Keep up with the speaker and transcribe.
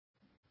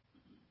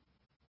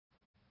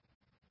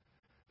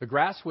The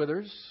grass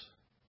withers,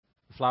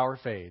 the flower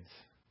fades,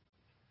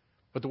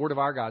 but the word of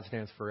our God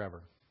stands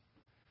forever.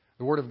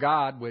 The word of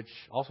God, which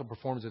also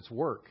performs its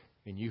work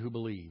in you who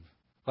believe.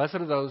 Blessed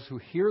are those who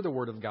hear the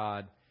word of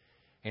God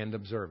and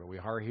observe it. We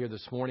are here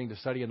this morning to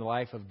study in the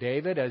life of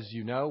David. As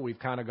you know, we've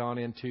kind of gone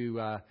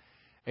into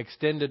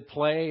extended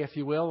play, if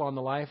you will, on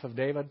the life of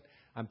David.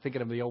 I'm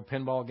thinking of the old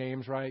pinball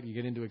games, right? You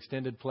get into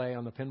extended play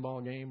on the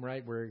pinball game,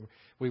 right?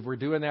 We're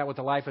doing that with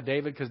the life of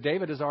David because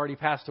David has already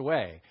passed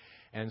away.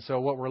 And so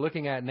what we're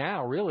looking at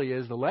now really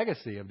is the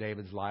legacy of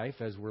David's life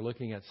as we're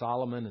looking at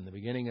Solomon and the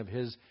beginning of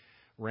his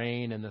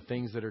reign and the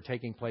things that are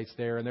taking place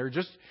there. And there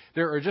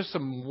are just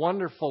some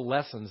wonderful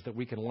lessons that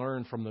we can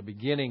learn from the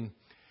beginning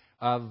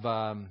of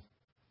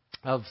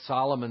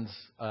Solomon's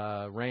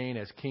reign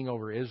as king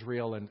over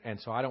Israel. And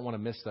so I don't want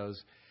to miss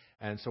those.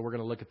 And so we're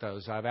going to look at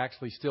those. I've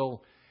actually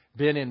still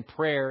been in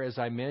prayer, as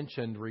I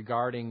mentioned,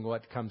 regarding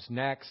what comes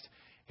next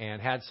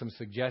and had some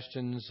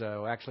suggestions.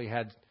 Actually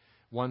had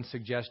one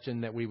suggestion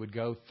that we would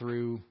go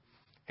through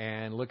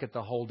and look at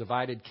the whole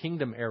divided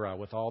kingdom era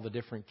with all the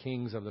different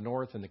kings of the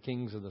north and the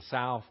kings of the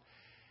south.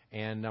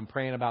 And I'm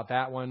praying about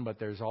that one, but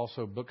there's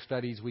also book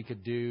studies we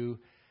could do.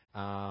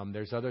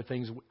 There's other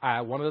things.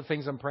 One of the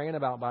things I'm praying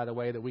about, by the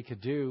way, that we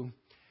could do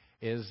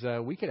is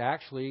we could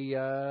actually,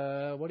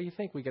 what do you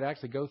think? We could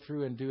actually go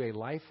through and do a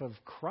Life of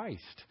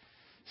Christ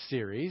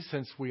series.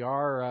 Since we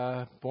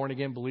are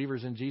born-again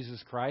believers in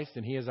Jesus Christ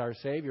and He is our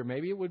Savior,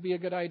 maybe it would be a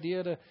good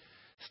idea to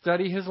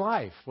study His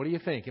life. What do you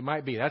think? It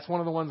might be. That's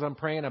one of the ones I'm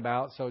praying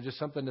about, so just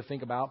something to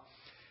think about.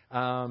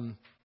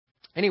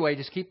 Anyway,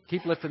 just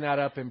keep lifting that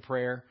up in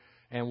prayer,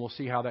 and we'll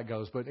see how that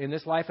goes. But in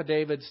this Life of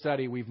David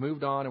study, we've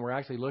moved on, and we're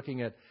actually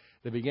looking at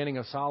the beginning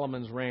of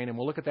Solomon's reign, and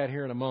we'll look at that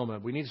here in a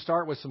moment. We need to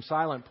start with some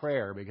silent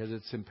prayer because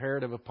it's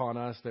imperative upon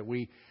us that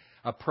we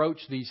approach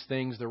these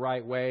things the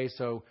right way.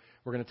 So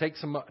we're going to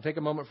take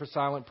a moment for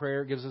silent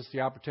prayer. It gives us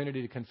the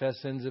opportunity to confess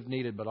sins if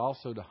needed, but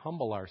also to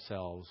humble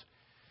ourselves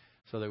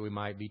so that we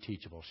might be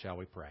teachable. Shall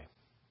we pray?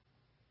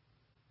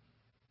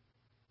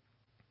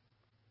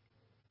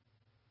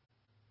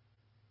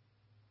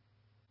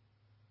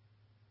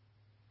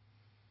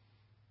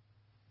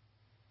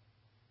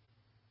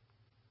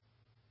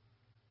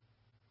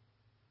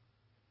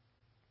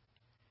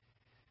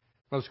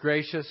 Most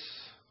gracious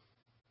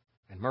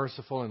and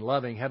merciful and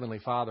loving Heavenly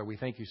Father, we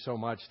thank You so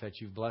much that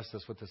You've blessed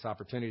us with this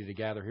opportunity to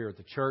gather here at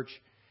the church.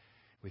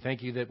 We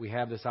thank You that we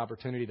have this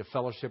opportunity to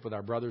fellowship with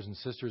our brothers and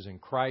sisters in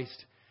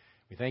Christ.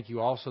 We thank You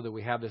also that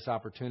we have this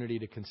opportunity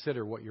to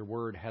consider what Your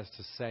Word has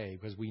to say,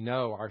 because we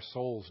know our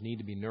souls need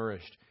to be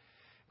nourished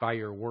by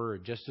Your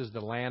Word. Just as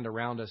the land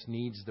around us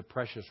needs the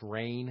precious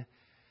rain,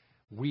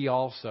 we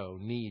also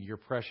need Your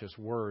precious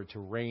Word to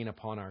rain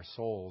upon our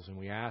souls. And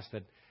we ask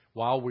that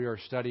while we are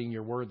studying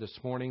Your Word this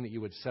morning, that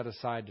You would set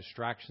aside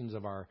distractions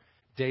of our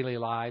daily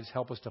lives.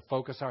 Help us to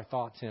focus our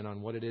thoughts in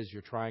on what it is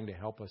You're trying to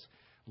help us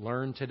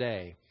learn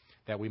today,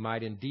 that we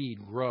might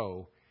indeed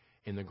grow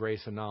in the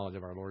grace and knowledge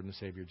of our Lord and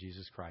Savior,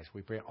 Jesus Christ.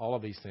 We pray all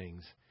of these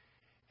things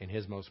in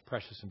His most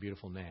precious and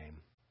beautiful name.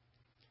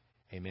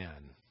 Amen.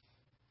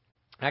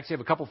 I actually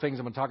have a couple things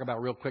I'm going to talk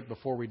about real quick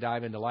before we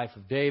dive into life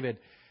of David,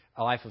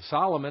 a life of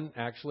Solomon,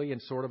 actually,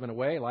 and sort of in a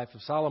way, life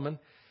of Solomon.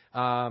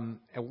 And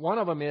one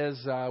of them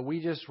is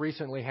we just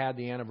recently had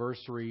the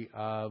anniversary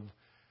of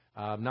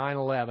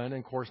 9/11. And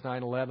of course,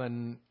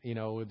 9/11,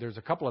 there's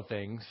a couple of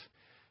things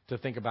to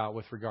think about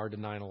with regard to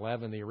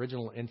 9/11. The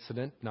original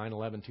incident,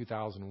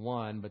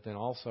 9/11/2001, but then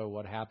also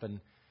what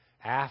happened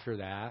after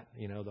that,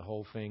 the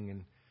whole thing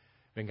in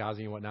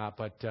Benghazi and whatnot.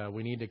 But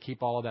we need to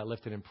keep all of that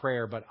lifted in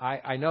prayer. But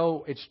I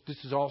know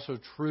this is also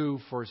true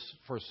for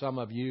some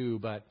of you,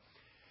 but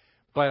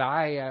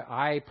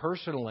I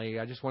personally,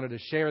 I just wanted to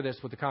share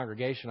this with the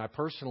congregation. I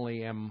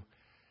personally am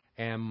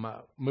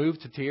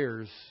moved to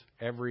tears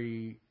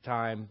every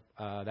time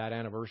that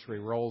anniversary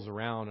rolls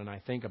around and I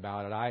think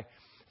about it.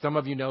 Some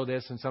of you know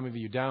this and some of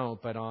you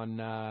don't, but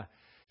on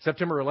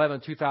September 11,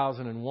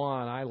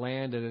 2001, I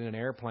landed in an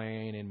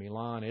airplane in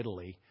Milan,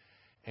 Italy,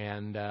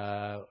 and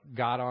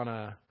got on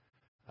a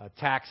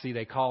taxi.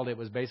 They called it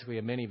was basically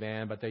a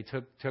minivan, but they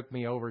took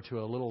me over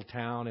to a little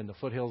town in the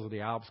foothills of the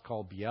Alps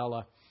called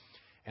Biella,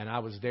 and I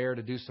was there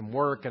to do some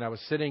work, and I was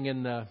sitting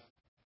in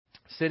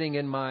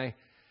my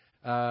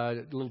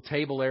little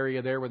table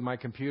area there with my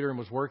computer and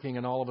was working,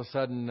 and all of a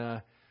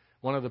sudden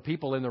one of the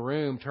people in the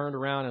room turned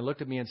around and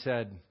looked at me and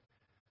said,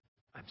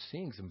 "I'm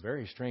seeing some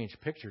very strange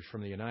pictures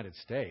from the United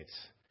States.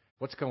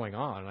 What's going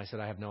on?" And I said,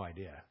 "I have no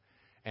idea."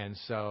 And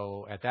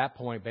so at that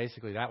point,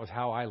 basically, that was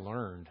how I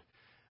learned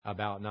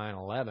about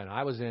 9/11.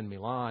 I was in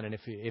Milan, and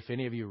if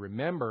any of you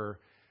remember,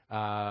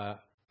 the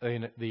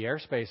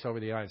airspace over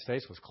the United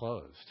States was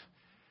closed.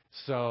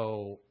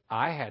 So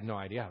I had no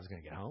idea I was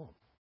going to get home.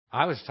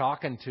 I was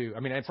talking to,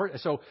 at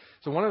first, so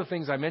one of the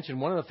things I mentioned,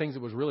 one of the things that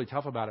was really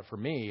tough about it for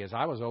me is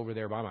I was over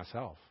there by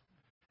myself.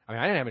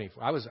 I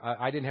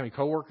didn't have any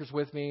coworkers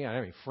with me. I didn't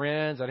have any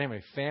friends. I didn't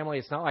have any family.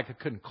 It's not like I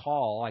couldn't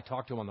call. I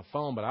talked to them on the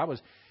phone, but I was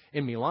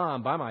in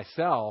Milan by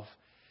myself,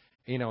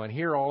 and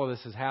here all of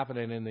this is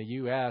happening in the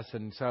U.S.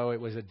 And so it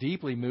was a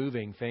deeply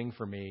moving thing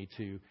for me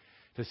to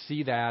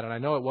see that, and I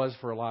know it was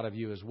for a lot of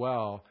you as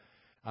well.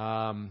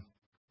 I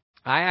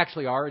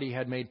actually already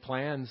had made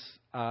plans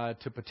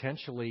to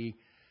potentially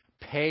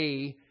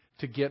pay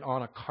to get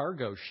on a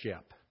cargo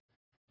ship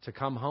to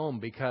come home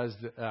because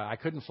I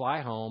couldn't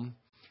fly home,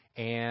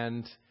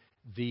 and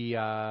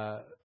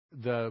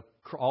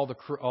all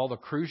the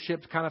cruise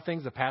ships kind of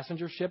things, the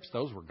passenger ships,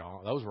 those were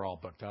gone. Those were all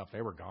booked up.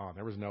 They were gone.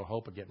 There was no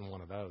hope of getting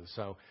one of those.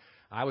 So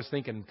I was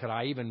thinking, could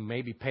I even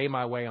maybe pay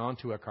my way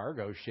onto a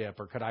cargo ship,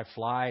 or could I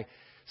fly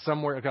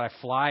somewhere? Could I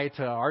fly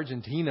to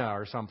Argentina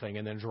or something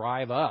and then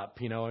drive up,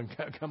 and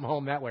come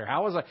home that way?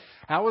 How was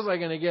I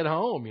going to get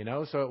home?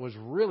 So it was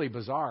really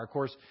bizarre. Of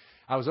course,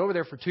 I was over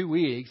there for 2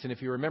 weeks, and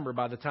if you remember,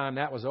 by the time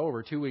that was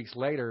over, 2 weeks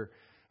later,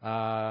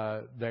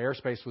 the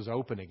airspace was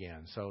open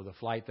again. So the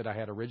flight that I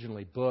had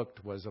originally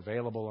booked was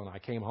available, and I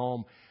came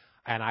home,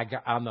 and I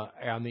got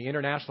on the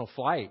international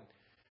flight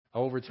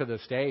over to the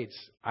States.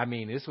 I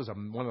mean, this was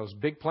one of those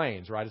big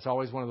planes, right? It's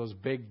always one of those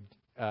big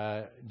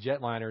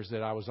jetliners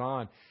that I was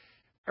on.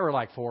 There were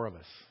like 4 of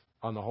us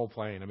on the whole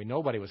plane. I mean,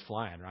 nobody was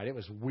flying, right? It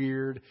was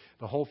weird.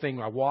 The whole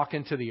thing, I walk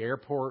into the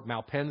airport,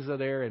 Malpensa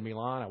there in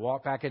Milan. I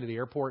walk back into the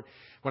airport.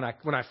 When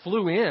I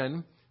flew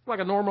in, like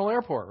a normal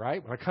airport,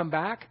 right? When I come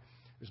back,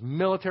 there's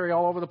military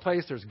all over the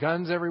place. There's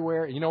guns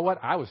everywhere. You know what?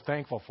 I was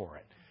thankful for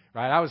it,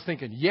 right? I was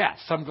thinking, yes,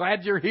 I'm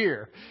glad you're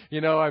here.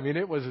 I mean,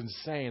 it was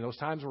insane. Those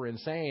times were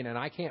insane, and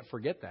I can't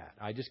forget that.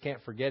 I just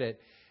can't forget it.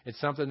 It's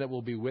something that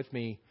will be with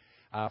me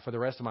for the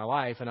rest of my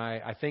life. And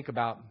I think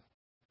about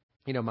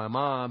my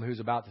mom, who's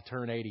about to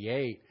turn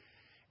 88,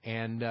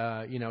 and,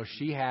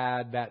 she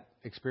had that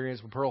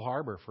experience with Pearl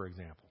Harbor, for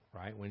example,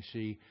 right? When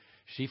she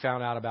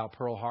found out about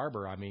Pearl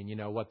Harbor, I mean,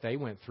 what they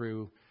went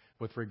through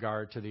with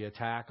regard to the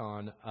attack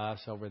on us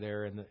over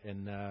there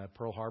in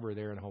Pearl Harbor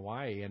there in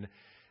Hawaii. And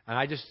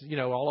I just,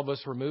 all of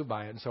us were moved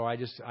by it. And so I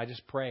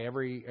just pray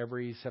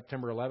every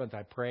September 11th,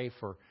 I pray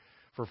for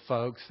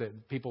folks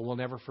that people will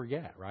never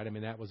forget, right? I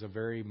mean, that was a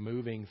very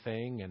moving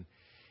thing. And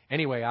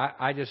anyway,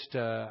 I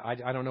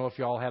don't know if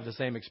you all have the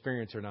same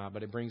experience or not,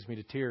 but it brings me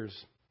to tears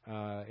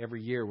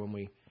every year when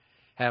we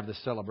have the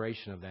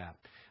celebration of that.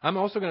 I'm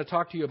also going to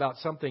talk to you about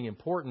something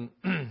important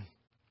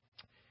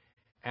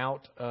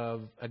out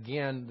of,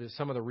 again,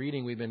 some of the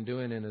reading we've been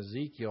doing in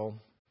Ezekiel.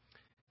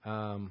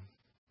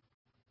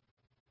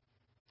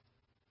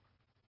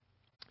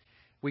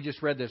 We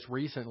just read this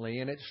recently,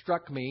 and it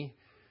struck me.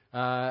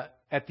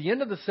 At the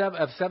end of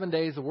 7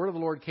 days, the word of the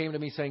Lord came to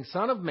me, saying,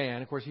 Son of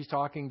man, of course, he's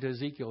talking to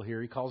Ezekiel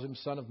here. He calls him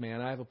Son of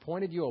man. I have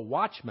appointed you a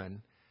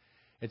watchman.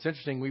 It's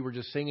interesting. We were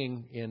just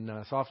singing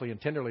in softly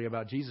and tenderly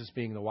about Jesus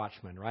being the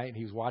watchman, right?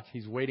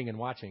 He's waiting and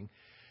watching.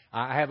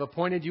 I have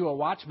appointed you a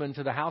watchman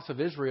to the house of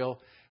Israel.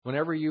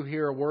 Whenever you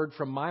hear a word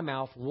from my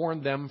mouth,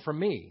 warn them from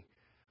me.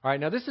 All right,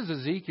 now this is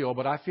Ezekiel,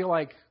 but I feel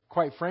like,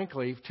 quite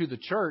frankly, to the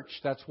church,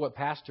 that's what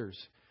pastors,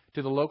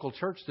 to the local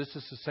church, this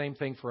is the same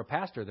thing for a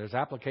pastor. There's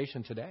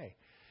application today.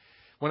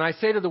 When I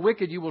say to the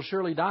wicked, you will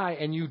surely die,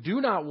 and you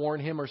do not warn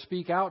him or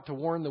speak out to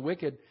warn the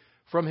wicked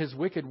from his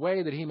wicked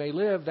way that he may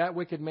live, that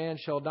wicked man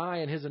shall die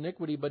in his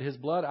iniquity, but his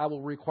blood I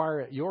will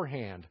require at your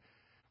hand.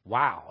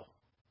 Wow.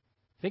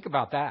 Think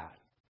about that.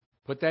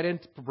 Put that in,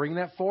 bring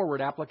that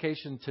forward,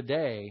 application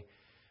today.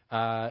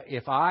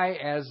 If I,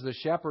 as the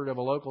shepherd of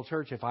a local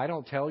church, if I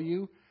don't tell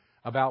you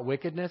about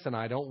wickedness and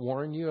I don't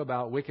warn you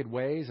about wicked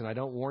ways and I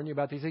don't warn you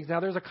about these things. Now,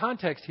 there's a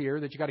context here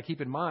that you got to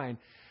keep in mind.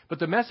 But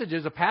the message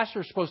is a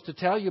pastor is supposed to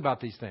tell you about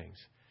these things.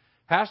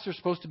 Pastor is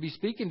supposed to be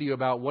speaking to you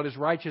about what is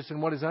righteous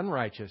and what is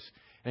unrighteous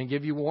and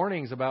give you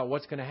warnings about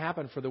what's going to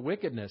happen for the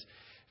wickedness.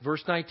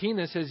 Verse 19,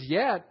 it says,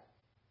 Yet,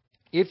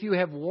 if you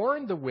have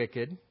warned the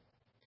wicked,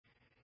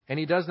 and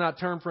he does not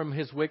turn from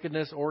his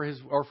wickedness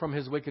or from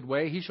his wicked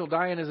way, he shall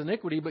die in his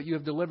iniquity, but you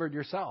have delivered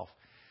yourself.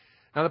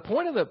 Now, the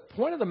point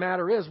of the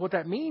matter is, what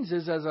that means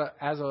is, as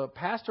a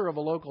pastor of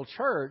a local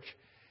church,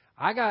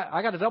 I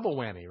got a double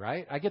whammy,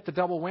 right? I get the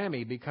double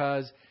whammy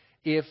because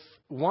if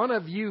one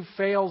of you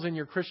fails in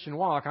your Christian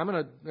walk, I'm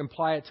going to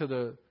imply it to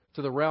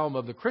the realm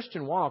of the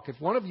Christian walk.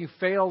 If one of you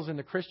fails in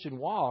the Christian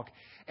walk,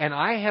 and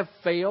I have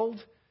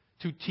failed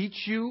to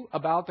teach you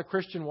about the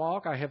Christian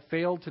walk, I have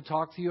failed to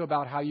talk to you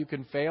about how you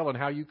can fail and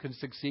how you can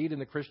succeed in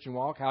the Christian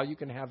walk, how you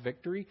can have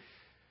victory,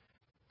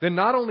 then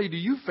not only do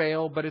you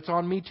fail, but it's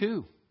on me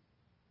too.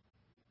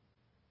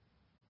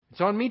 It's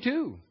on me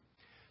too.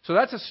 So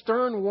that's a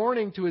stern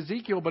warning to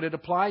Ezekiel, but it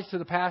applies to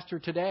the pastor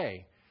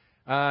today.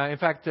 In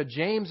fact,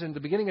 James, in the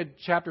beginning of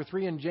chapter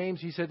 3 in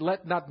James, he said,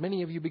 let not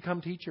many of you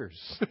become teachers.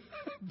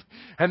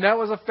 And that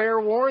was a fair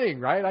warning,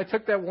 right? I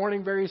took that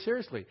warning very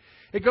seriously.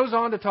 It goes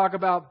on to talk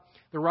about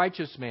the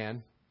righteous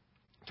man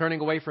turning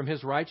away from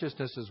his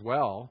righteousness as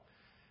well.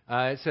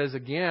 It says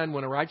again,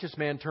 when a righteous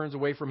man turns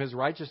away from his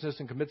righteousness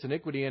and commits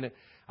iniquity in it,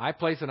 I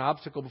place an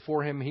obstacle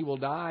before him, he will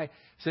die.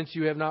 Since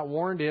you have not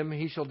warned him,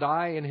 he shall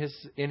die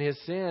in his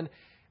sin,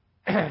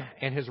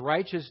 and his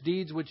righteous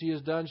deeds which he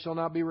has done shall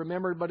not be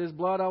remembered, but his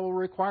blood I will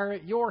require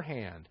at your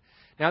hand.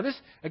 Now this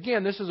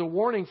is a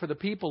warning for the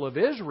people of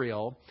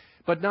Israel,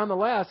 but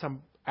nonetheless,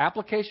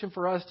 application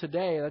for us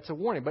today, that's a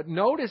warning. But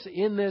notice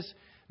in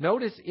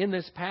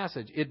this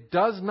passage, it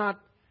does not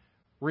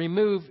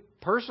remove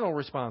personal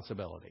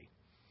responsibility.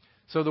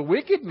 So the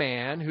wicked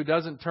man who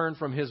doesn't turn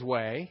from his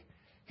way,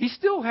 he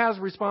still has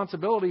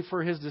responsibility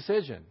for his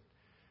decision.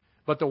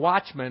 But the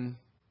watchman,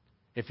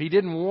 if he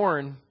didn't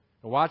warn,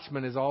 the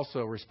watchman is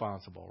also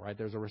responsible, right?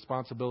 There's a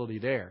responsibility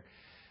there.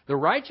 The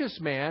righteous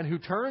man who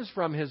turns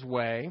from his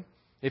way,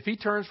 if he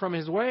turns from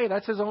his way,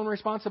 that's his own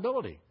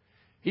responsibility.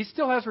 He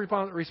still has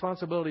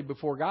responsibility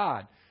before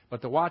God,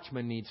 but the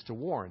watchman needs to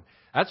warn.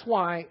 That's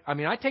why,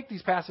 I take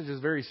these passages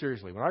very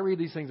seriously. When I read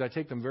these things, I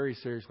take them very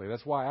seriously.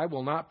 That's why I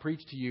will not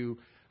preach to you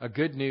a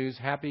good news,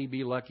 happy,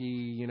 be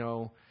lucky,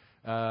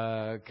 kind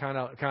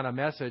of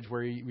message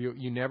where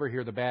you never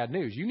hear the bad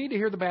news. You need to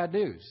hear the bad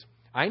news.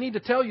 I need to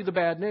tell you the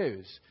bad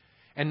news.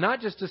 And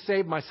not just to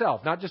save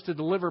myself, not just to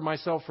deliver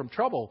myself from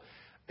trouble.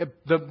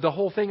 The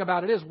whole thing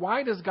about it is,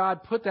 why does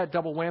God put that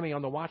double whammy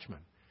on the watchman?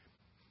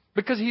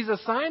 Because He's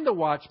assigned the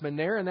watchman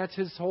there, and that's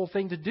His whole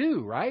thing to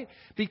do, right?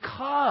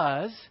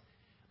 Because,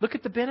 look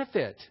at the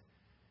benefit.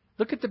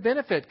 Look at the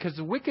benefit, because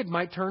the wicked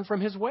might turn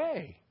from his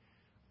way.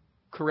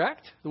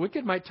 Correct? The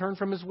wicked might turn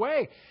from his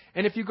way.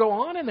 And if you go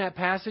on in that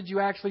passage, you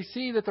actually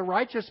see that the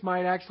righteous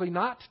might actually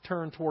not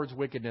turn towards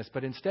wickedness,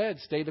 but instead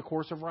stay the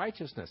course of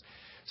righteousness.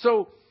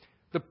 So,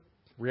 the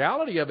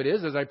reality of it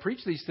is, as I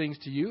preach these things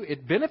to you,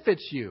 it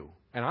benefits you.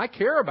 And I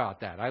care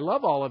about that. I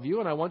love all of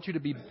you, and I want you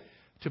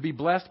to be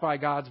blessed by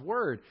God's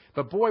Word.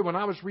 But boy, when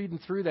I was reading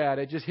through that,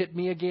 it just hit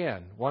me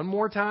again. One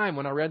more time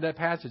when I read that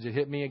passage, it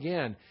hit me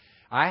again.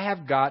 I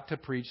have got to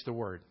preach the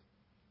Word.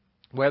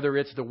 Whether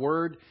it's the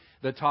Word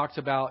that talks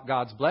about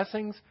God's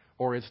blessings,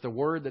 or it's the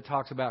Word that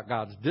talks about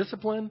God's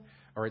discipline,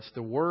 or it's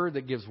the Word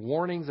that gives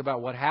warnings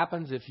about what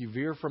happens if you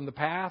veer from the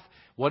path.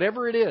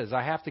 Whatever it is,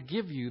 I have to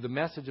give you the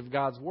message of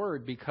God's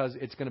Word because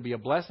it's going to be a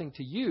blessing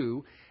to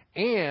you,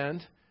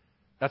 and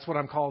that's what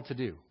I'm called to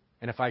do.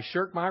 And if I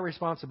shirk my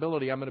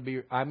responsibility, I'm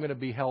going to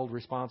be held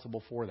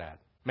responsible for that.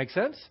 Make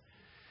sense?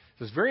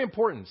 So it's very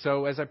important.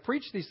 So as I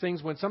preach these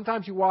things, when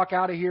sometimes you walk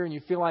out of here and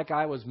you feel like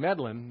I was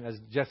meddling, as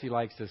Jesse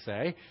likes to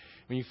say,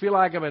 when you feel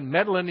like I've been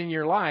meddling in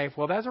your life,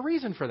 well, there's a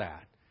reason for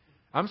that.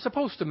 I'm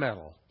supposed to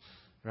meddle,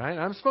 right?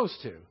 I'm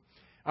supposed to.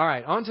 All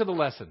right, on to the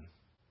lesson.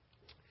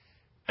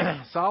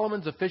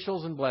 Solomon's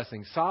officials and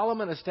blessings.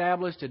 Solomon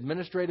established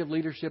administrative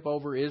leadership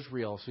over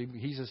Israel. So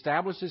he's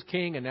established as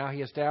king, and now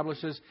he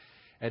establishes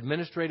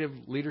administrative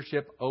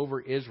leadership over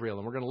Israel.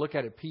 And we're going to look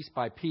at it piece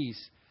by piece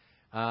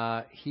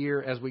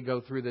here as we go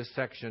through this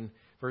section,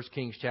 1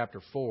 Kings chapter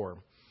 4.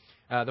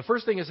 The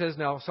first thing it says,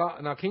 now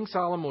King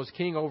Solomon was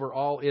king over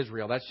all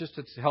Israel. That's just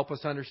to help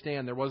us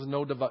understand there was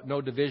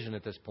no division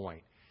at this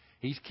point.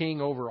 He's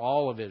king over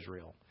all of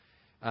Israel.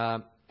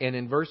 And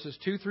in verses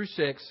 2 through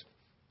 6,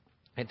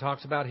 it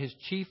talks about his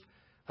chief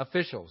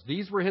officials.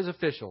 These were his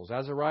officials.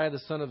 Azariah, the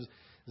son of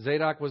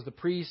Zadok, was the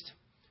priest.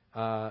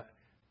 Elihareph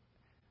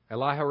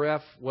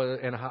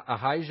and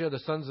Ahijah, the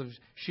sons of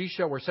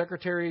Shisha, were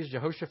secretaries.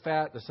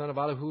 Jehoshaphat, the son of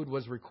Ahilud,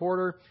 was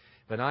recorder.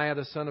 Benaiah,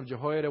 the son of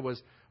Jehoiada,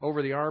 was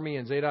over the army.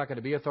 And Zadok and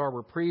Abiathar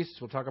were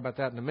priests. We'll talk about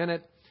that in a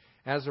minute.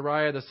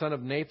 Azariah, the son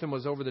of Nathan,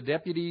 was over the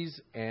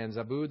deputies. And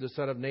Zabud, the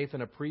son of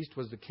Nathan, a priest,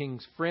 was the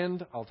king's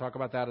friend. I'll talk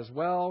about that as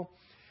well.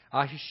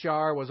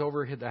 Ahishar was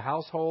over the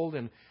household.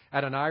 And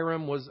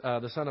Adoniram, was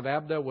the son of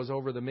Abda, was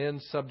over the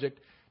men subject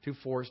to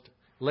forced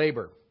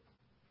labor.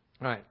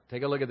 All right,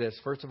 take a look at this.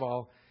 First of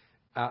all,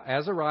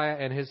 Azariah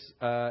and his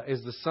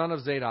is the son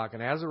of Zadok,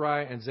 and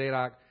Azariah and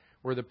Zadok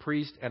were the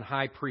priest and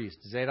high priest.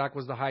 Zadok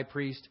was the high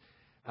priest.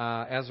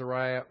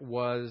 Azariah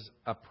was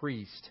a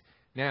priest.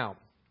 Now,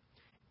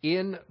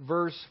 in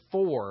verse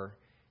 4,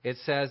 it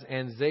says,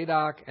 and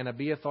Zadok and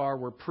Abiathar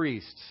were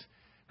priests.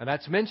 And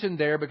that's mentioned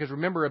there because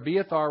remember,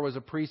 Abiathar was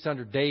a priest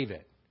under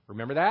David.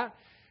 Remember that?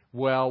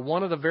 Well,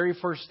 one of the very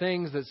first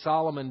things that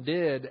Solomon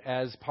did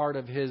as part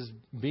of his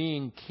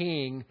being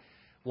king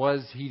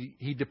was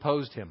he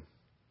deposed him.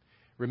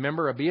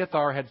 Remember,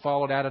 Abiathar had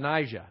followed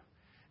Adonijah.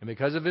 And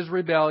because of his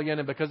rebellion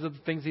and because of the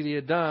things that he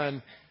had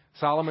done,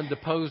 Solomon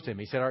deposed him.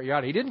 He said, you're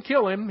out. He didn't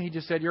kill him. He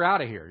just said, you're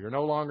out of here. You're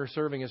no longer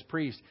serving as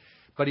priest.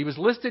 But he was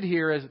listed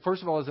here, as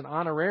first of all, as an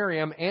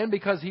honorarium, and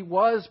because he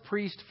was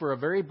priest for a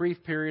very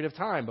brief period of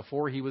time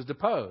before he was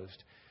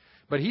deposed.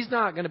 But he's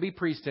not going to be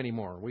priest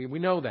anymore. We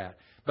know that.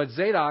 But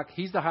Zadok,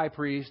 he's the high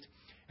priest,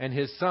 and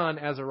his son,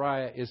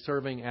 Azariah, is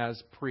serving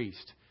as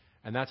priest.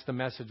 And that's the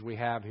message we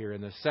have here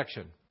in this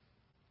section.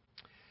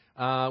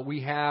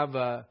 We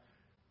have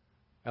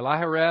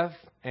Elihareph,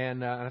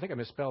 and I think I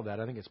misspelled that.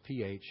 I think it's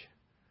PH.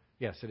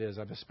 Yes, it is.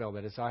 I misspelled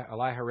that. It's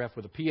Elihareph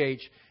with a PH,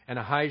 and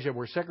Ahijah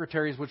were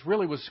secretaries, which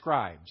really was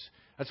scribes.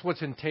 That's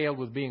what's entailed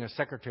with being a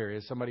secretary,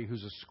 is somebody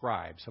who's a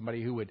scribe,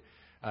 somebody who would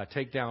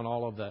take down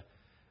all of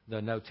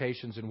the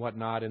notations and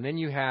whatnot. And then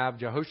you have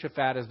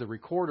Jehoshaphat as the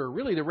recorder,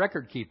 really the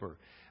record keeper.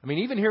 I mean,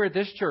 even here at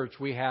this church,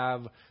 we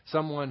have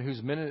someone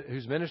whose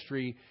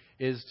ministry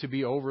is to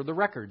be over the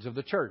records of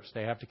the church.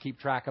 They have to keep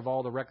track of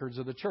all the records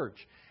of the church.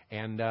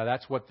 And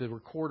that's what the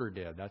recorder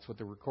did. That's what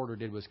the recorder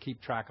did, was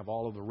keep track of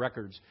all of the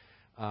records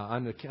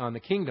on the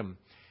kingdom.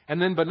 And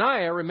then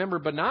Benaiah, remember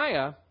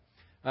Benaiah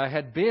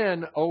had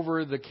been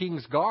over the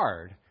king's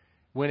guard.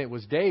 when it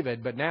was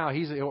David, but now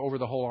he's over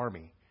the whole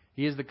army.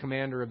 He is the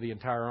commander of the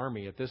entire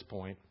army at this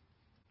point.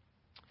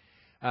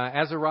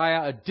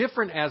 Azariah, a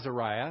different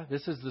Azariah,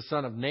 this is the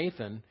son of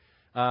Nathan,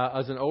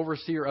 as an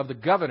overseer of the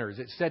governors.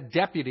 It said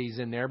deputies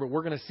in there, but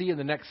we're going to see in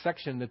the next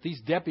section that these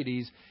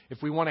deputies,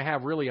 if we want to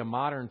have really a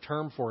modern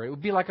term for it, it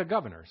would be like a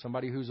governor,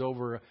 somebody who's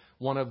over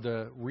one of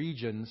the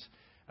regions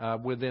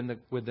within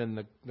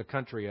the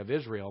country of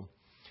Israel.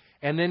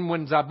 And then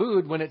when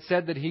Zabud, when it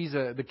said that he's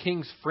the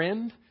king's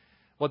friend,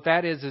 what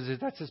that is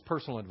that's his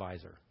personal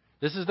advisor.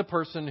 This is the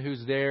person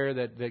who's there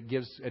that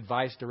gives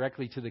advice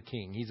directly to the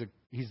king. He's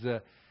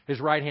his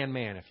right-hand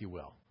man, if you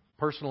will,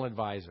 personal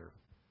advisor.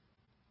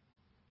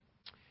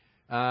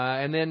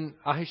 And then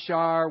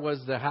Ahishar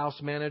was the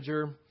house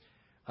manager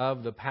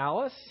of the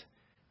palace.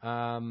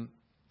 When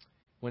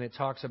it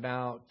talks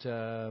about,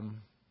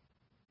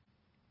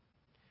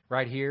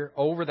 right here,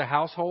 over the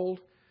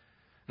household.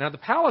 Now, the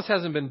palace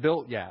hasn't been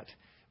built yet,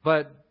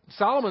 but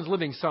Solomon's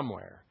living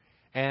somewhere.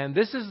 And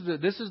this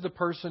is the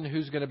person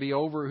who's going to be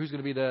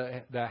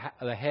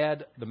the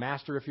head, the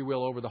master, if you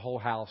will, over the whole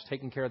house,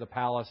 taking care of the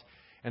palace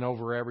and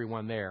over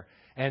everyone there.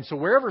 And so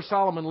wherever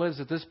Solomon lives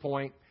at this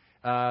point,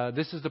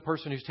 this is the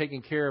person who's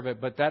taking care of it.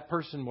 But that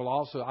person will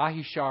also,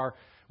 Ahishar,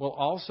 will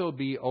also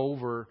be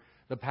over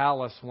the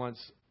palace once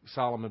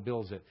Solomon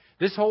builds it.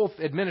 This whole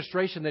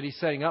administration that he's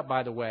setting up,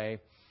 by the way,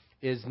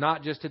 is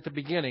not just at the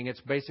beginning.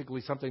 It's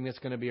basically something that's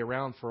going to be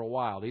around for a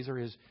while. These are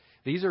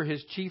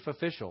his chief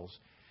officials.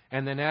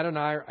 And then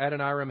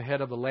Adoniram,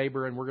 head of the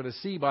labor. And we're going to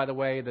see, by the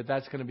way, that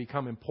that's going to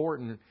become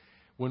important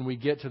when we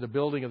get to the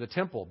building of the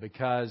temple,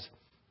 because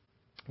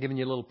giving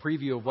you a little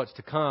preview of what's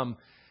to come,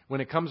 when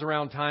it comes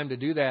around time to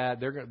do that,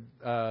 they're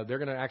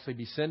going to actually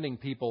be sending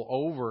people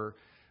over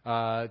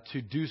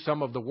to do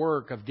some of the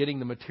work of getting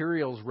the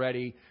materials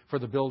ready for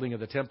the building of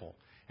the temple.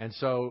 And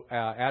so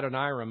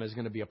Adoniram is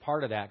going to be a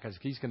part of that, because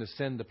he's going to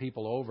send the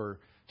people over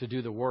to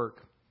do the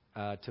work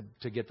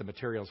to get the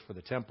materials for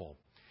the temple.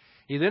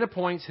 He then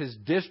appoints his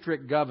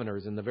district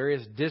governors in the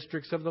various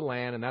districts of the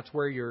land, and that's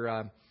where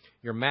your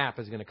map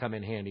is going to come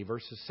in handy.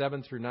 Verses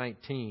 7 through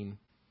 19.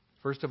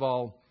 First of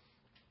all,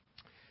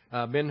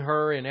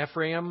 Ben-Hur in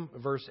Ephraim,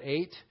 verse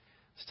 8.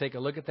 Let's take a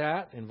look at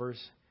that in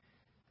verse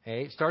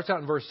 8. It starts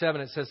out in verse 7.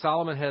 It says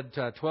Solomon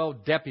had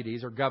 12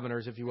 deputies, or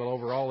governors, if you will,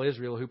 over all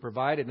Israel, who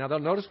provided. Now,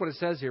 notice what it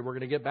says here. We're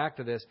going to get back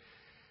to this.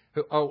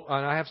 And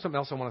I have something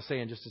else I want to say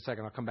in just a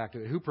second. I'll come back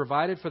to it. Who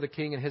provided for the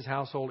king and his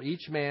household.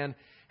 Each man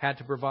had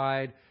to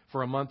provide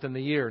for a month in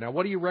the year. Now,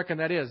 what do you reckon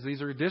that is?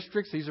 These are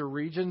districts. These are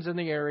regions in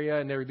the area,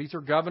 and these are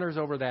governors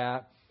over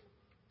that.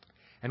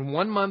 And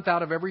 1 month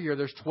out of every year,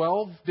 there's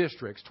 12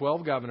 districts,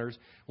 12 governors.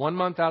 1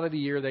 month out of the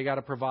year, they got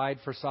to provide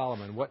for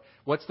Solomon.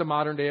 What's the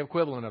modern day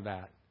equivalent of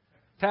that?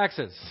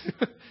 Taxes.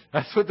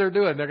 That's what they're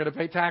doing. They're going to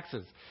pay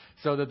taxes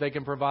so that they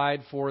can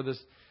provide for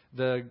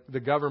the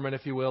government,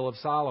 if you will, of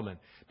Solomon.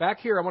 Back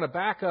here, I want to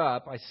back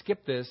up. I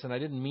skipped this, and I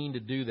didn't mean to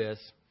do this.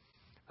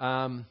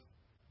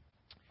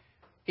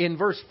 In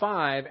verse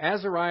 5,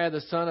 Azariah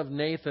the son of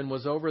Nathan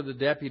was over the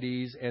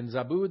deputies, and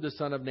Zabud the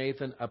son of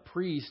Nathan, a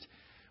priest,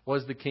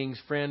 was the king's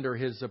friend, or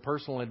his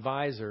personal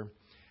advisor.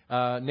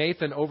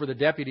 Nathan over the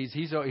deputies,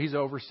 he's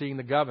overseeing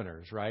the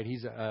governors, right?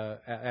 He's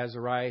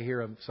Azariah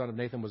here, son of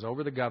Nathan, was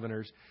over the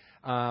governors.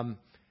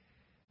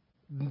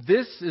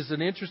 This is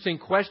an interesting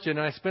question,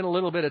 and I spent a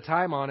little bit of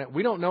time on it.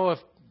 We don't know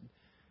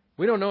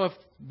if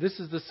this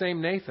is the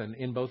same Nathan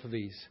in both of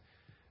these.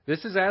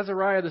 This is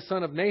Azariah the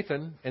son of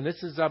Nathan, and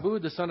this is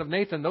Zabud the son of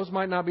Nathan. Those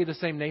might not be the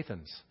same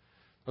Nathans.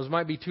 Those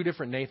might be two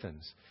different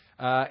Nathans.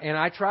 And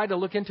I tried to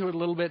look into it a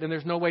little bit, and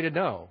there's no way to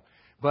know.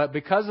 But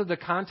because of the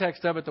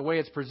context of it, the way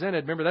it's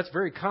presented, remember, that's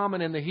very common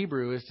in the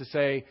Hebrew, is to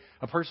say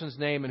a person's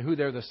name and who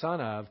they're the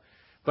son of.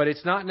 But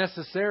it's not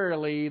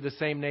necessarily the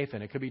same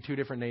Nathan. It could be two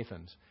different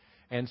Nathans.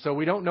 And so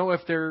we don't know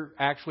if they're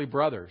actually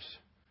brothers.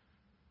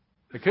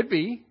 It could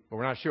be, but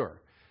we're not sure.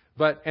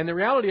 And the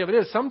reality of it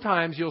is,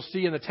 sometimes you'll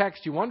see in the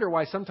text, you wonder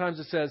why sometimes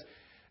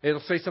it'll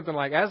say something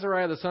like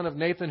Azariah the son of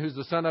Nathan, who's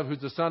the son of,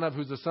 who's the son of,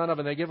 who's the son of,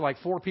 and they give like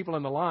 4 people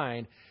in the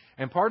line.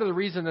 And part of the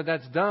reason that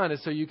that's done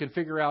is so you can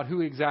figure out who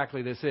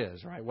exactly this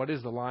is, right? What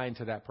is the line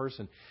to that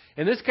person?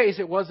 In this case,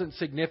 it wasn't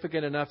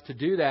significant enough to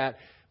do that,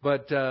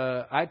 but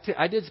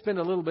I did spend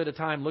a little bit of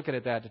time looking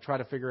at that to try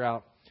to figure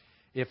out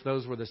if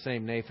those were the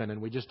same Nathan,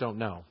 and we just don't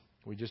know.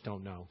 We just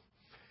don't know.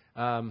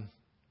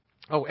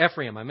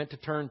 Ephraim. I meant to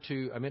turn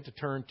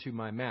to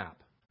my map.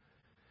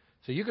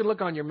 So you can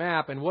look on your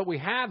map, and what we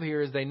have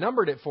here is they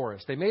numbered it for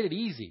us. They made it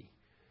easy.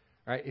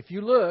 All right? If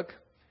you look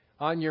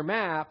on your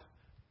map,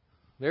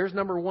 there's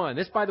number 1.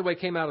 This, by the way,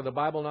 came out of the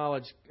Bible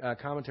Knowledge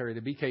Commentary,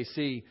 the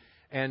BKC,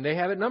 and they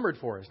have it numbered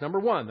for us. Number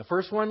 1, the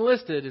first one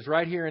listed is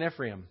right here in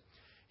Ephraim,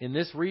 in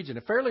this region,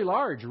 a fairly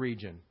large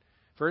region.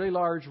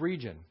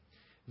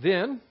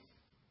 Then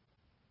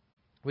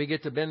we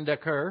get to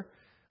Ben-Deker,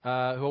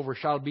 over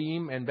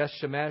Shalbim and Beth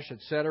Shemesh,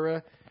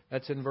 etc.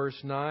 That's in verse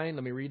 9.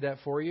 Let me read that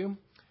for you.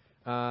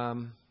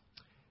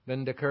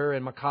 Ben-Deker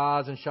and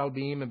Makaz and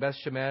Shalbim and Beth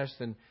Shemesh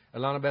and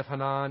Elana Beth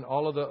Hanan,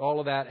 all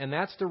of that. And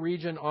that's the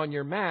region on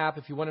your map.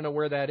 If you want to know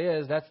where that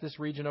is, that's this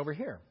region over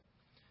here.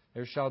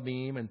 There's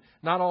Shalbim. And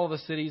not all the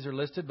cities are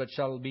listed, but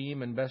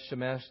Shalbim and Beth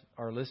Shemesh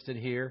are listed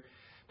here.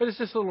 But it's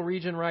this little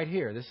region right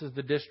here. This is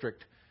the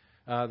district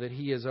that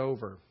he is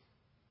over.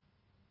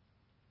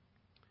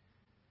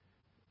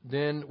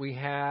 Then we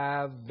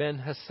have Ben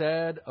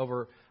Hesed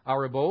over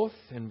Araboth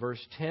in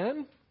verse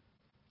 10.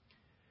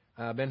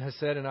 Ben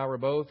Hesed and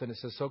Araboth, and it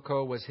says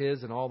Soko was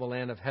his and all the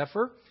land of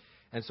Hepher.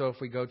 And so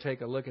if we go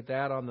take a look at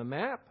that on the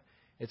map,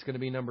 it's going to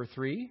be number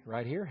 3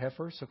 right here,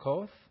 Hepher,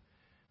 Succoth.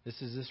 This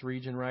is this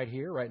region right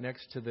here, right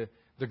next to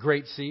the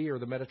Great Sea or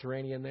the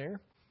Mediterranean there.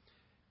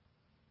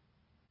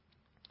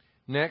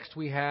 Next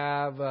we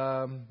have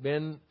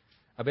Ben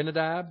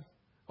Abinadab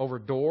over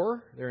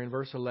Dor, there in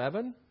verse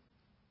 11.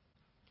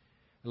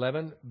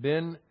 11,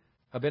 Ben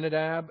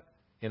Abinadab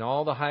in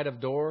all the height of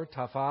Dor,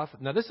 Taphath.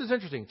 Now this is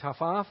interesting.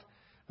 Taphath,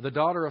 the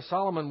daughter of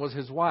Solomon, was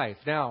his wife.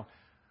 Now,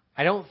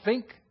 I don't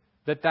think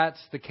that that's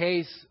the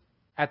case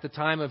at the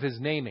time of his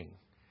naming,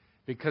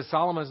 because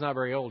Solomon's not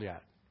very old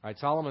yet. Right?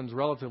 Solomon's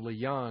relatively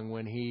young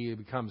when he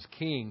becomes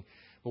king.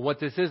 But what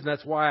this is, and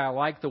that's why I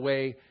like the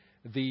way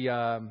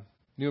the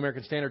New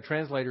American Standard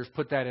translators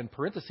put that in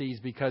parentheses,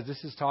 because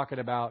this is talking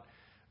about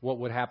what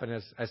would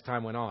happen as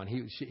time went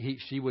on.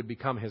 She would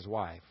become his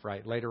wife,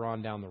 right, later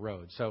on down the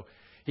road. So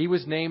he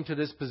was named to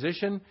this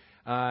position,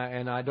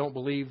 and I don't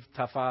believe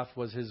Taphath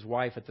was his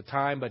wife at the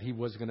time, but he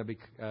was going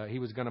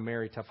to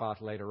marry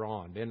Taphath later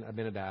on, Ben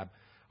Abinadab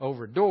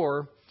over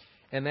Dor,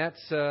 and that's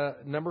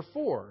number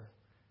 4,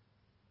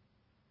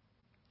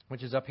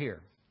 which is up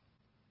here.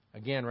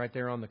 Again, right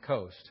there on the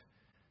coast.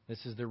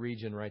 This is the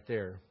region right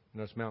there.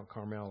 Notice Mount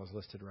Carmel is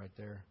listed right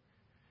there,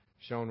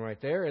 shown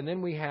right there. And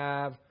then we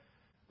have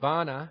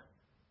Bana,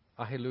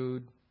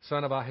 Ahilud,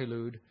 son of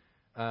Ahilud,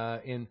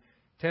 in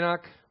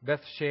Tanakh,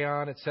 Beth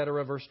Shean,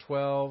 etc., verse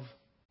 12.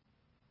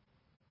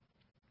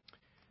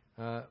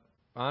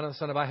 Bana,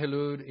 son of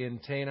Ahilud, in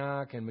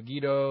Tanakh and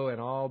Megiddo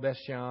and all Beth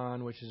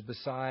Shean, which is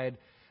beside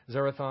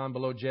Zerathon,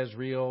 below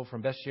Jezreel,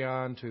 from Beth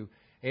Shean to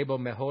Abel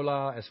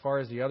Meholah, as far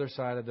as the other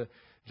side of the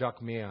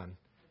Jokmeam.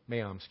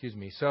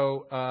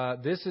 So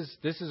this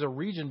is a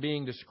region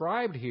being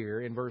described here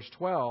in verse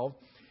 12,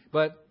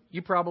 but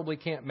you probably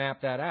can't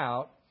map that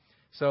out.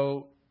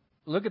 So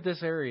look at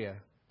this area.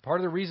 Part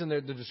of the reason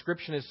that the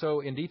description is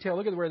so in detail,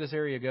 look at where this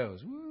area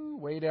goes. Woo,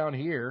 way down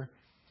here,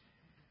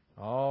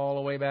 all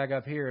the way back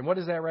up here. And what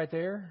is that right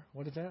there?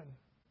 What is that?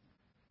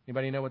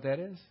 Anybody know what that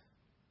is?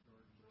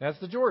 That's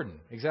the Jordan.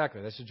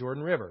 Exactly. That's the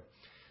Jordan River.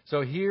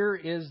 So here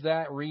is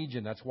that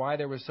region. That's why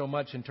there was so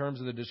much in terms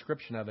of the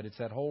description of it. It's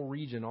that whole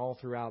region all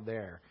throughout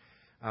there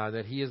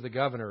that he is the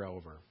governor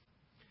over.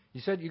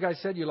 You guys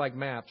said you like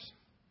maps.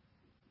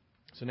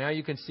 So now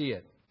you can see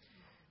it.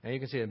 Now you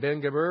can see it.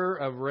 Ben-Geber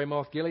of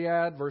Ramoth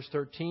Gilead, verse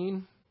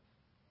 13.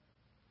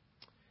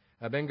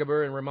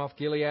 Ben-Geber and Ramoth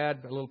Gilead,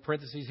 a little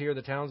parentheses here.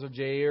 The towns of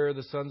Jair,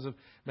 the sons of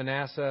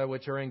Manasseh,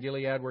 which are in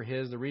Gilead, were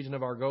his. The region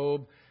of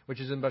Argob, which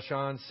is in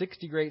Bashan,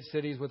 60 great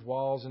cities with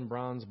walls and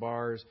bronze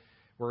bars,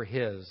 were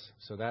his.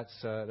 So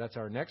that's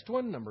our next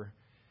one, number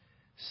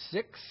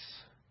 6,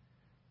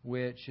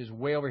 which is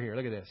way over here.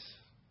 Look at this.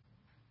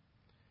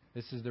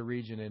 This is the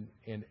region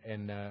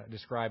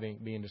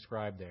being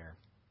described there.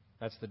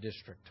 That's the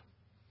district.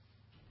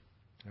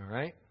 All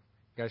right,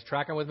 you guys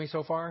tracking with me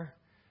so far?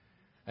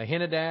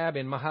 Ahinadab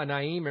in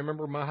Mahanaim.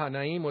 Remember,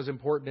 Mahanaim was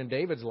important in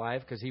David's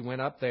life because he went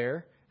up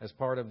there as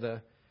part of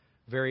the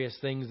various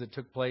things that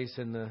took place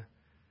in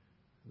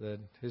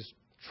his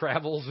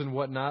travels and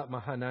whatnot.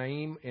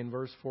 Mahanaim in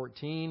verse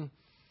 14.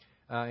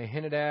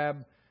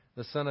 Ahinadab,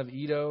 the son of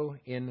Edo,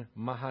 in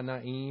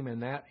Mahanaim,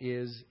 and that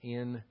is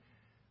in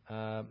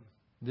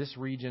this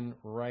region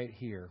right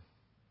here.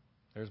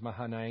 There's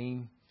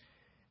Mahanaim,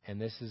 and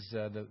this is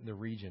the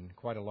region,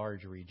 quite a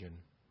large region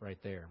right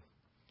there.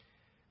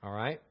 All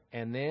right,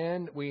 and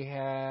then we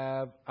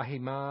have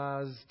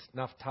Ahimaaz,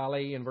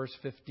 Naphtali in verse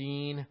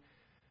 15.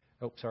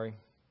 Oh, sorry.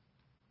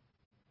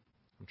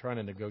 I'm trying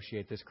to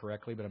negotiate this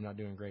correctly, but I'm not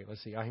doing great.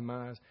 Let's see.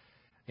 Ahimaaz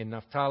in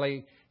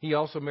Naphtali. He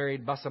also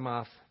married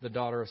Basemath, the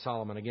daughter of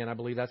Solomon. Again, I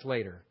believe that's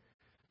later.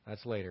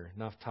 That's later.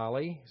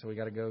 Naphtali. So we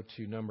got to go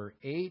to number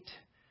 8,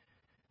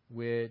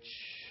 which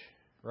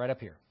right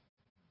up here.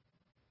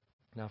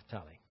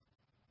 Naphtali.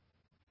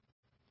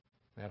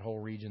 That whole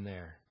region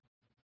there.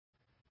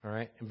 All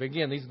right. And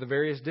again, these are the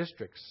various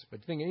districts.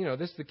 But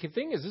the key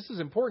thing is, this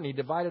is important. He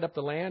divided up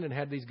the land and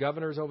had these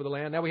governors over the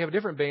land. Now we have a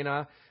different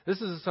Baanah.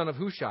 This is the son of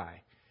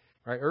Hushai.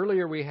 Right,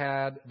 earlier we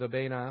had the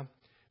Baanah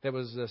that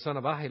was the son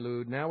of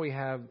Ahilud. Now we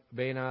have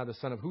Baanah, the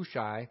son of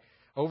Hushai,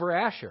 over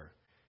Asher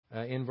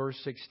in verse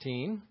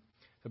 16.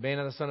 The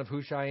Baanah, the son of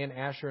Hushai, in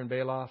Asher and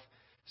Baloth.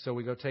 So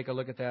we go take a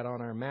look at that on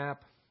our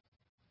map.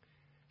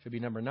 Should be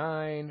number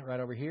 9 right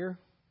over here.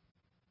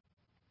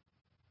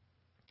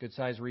 Good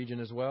sized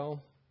region as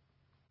well.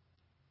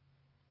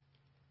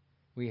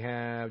 We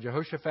have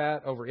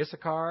Jehoshaphat over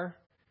Issachar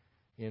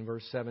in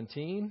verse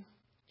 17.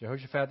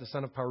 Jehoshaphat, the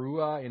son of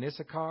Paruah, in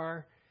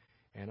Issachar.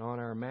 And on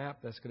our map,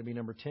 that's going to be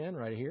number 10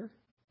 right here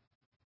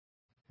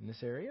in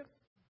this area.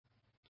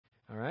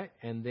 All right.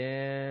 And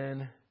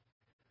then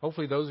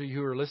Hopefully those of you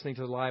who are listening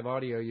to the live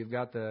audio, you've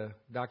got the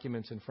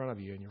documents in front of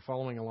you and you're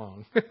following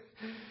along.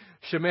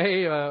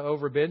 Shimei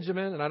over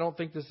Benjamin, and I don't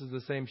think this is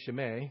the same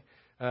Shimei,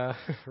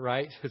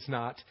 right? It's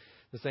not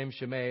the same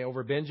Shimei.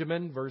 Over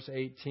Benjamin, verse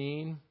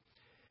 18.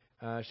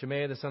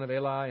 Shimei, the son of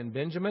Eli, and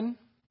Benjamin.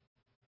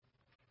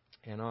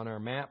 And on our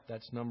map,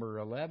 that's number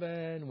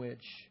 11, which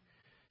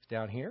is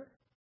down here.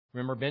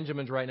 Remember,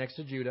 Benjamin's right next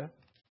to Judah.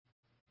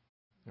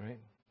 All right,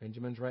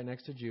 Benjamin's right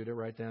next to Judah,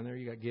 right down there.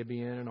 You got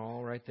Gibeon and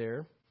all right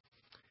there.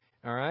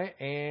 All right,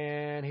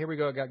 and here we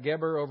go. I got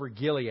Geber over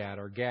Gilead,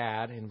 or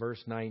Gad, in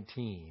verse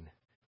 19.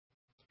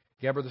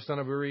 Geber, the son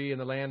of Uri, in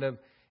the land of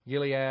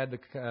Gilead,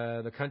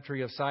 the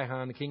country of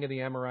Sihon, the king of the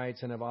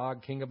Amorites, and of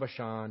Og, king of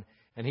Bashan.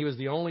 And he was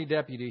the only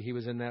deputy. He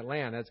was in that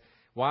land. That's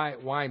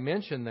why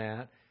mention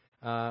that.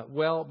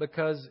 Well,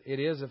 because it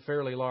is a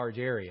fairly large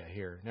area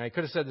here. Now, he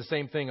could have said the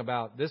same thing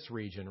about this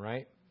region,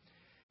 right?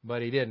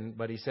 But he didn't.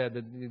 But he said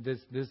that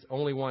this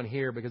only one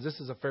here because this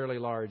is a fairly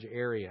large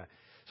area.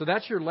 So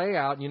that's your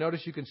layout. And you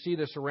notice you can see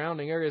the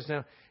surrounding areas.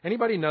 Now,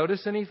 anybody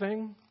notice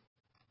anything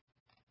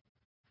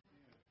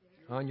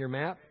on your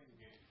map?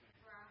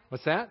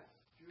 What's that?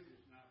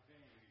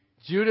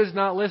 Judah's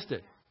not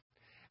listed.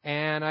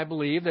 And I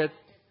believe that...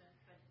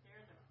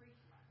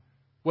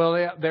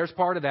 Well, there's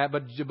part of that,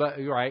 but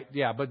right,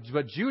 yeah,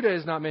 but Judah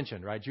is not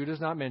mentioned, right? Judah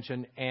is not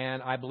mentioned,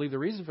 and I believe the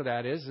reason for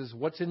that is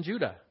what's in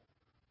Judah?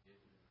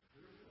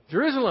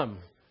 Jerusalem,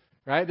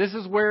 right? This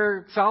is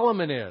where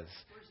Solomon is,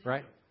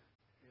 right?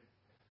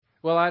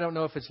 Well, I don't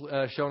know if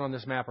it's shown on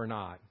this map or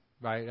not,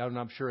 right? I'm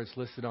not sure it's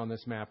listed on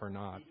this map or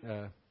not.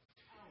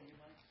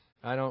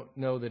 I don't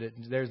know that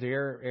there's the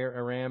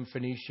Aram,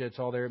 Phoenicia, it's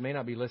all there. It may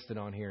not be listed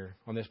on here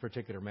on this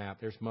particular map.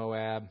 There's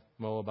Moab,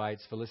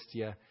 Moabites,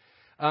 Philistia.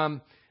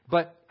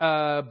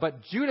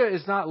 But Judah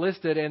is not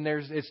listed, and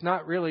it's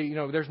not really,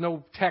 there's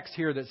no text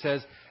here that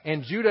says,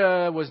 and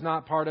Judah was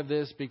not part of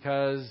this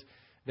because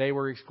they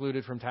were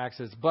excluded from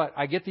taxes. But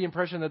I get the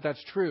impression that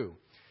that's true.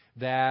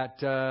 That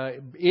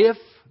if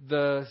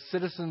the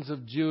citizens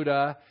of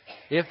Judah,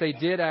 if they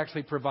did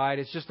actually provide,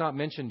 it's just not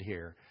mentioned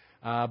here.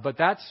 But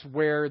that's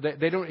where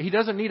he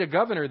doesn't need a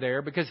governor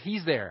there because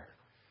he's there.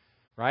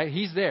 Right?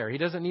 He's there. He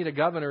doesn't need a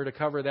governor to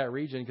cover that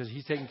region because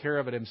he's taking care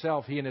of it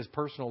himself. He and his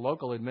personal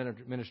local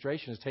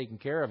administration is taking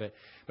care of it.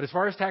 But as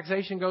far as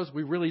taxation goes,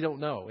 we really don't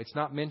know. It's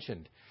not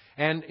mentioned.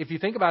 And if you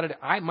think about it,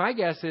 my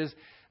guess is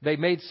they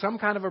made some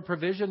kind of a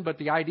provision, but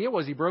the idea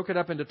was he broke it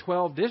up into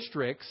 12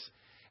 districts,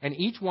 and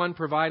each one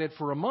provided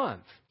for a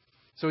month.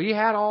 So he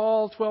had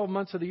all 12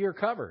 months of the year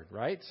covered,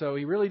 right? So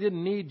he really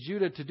didn't need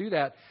Judah to do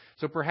that.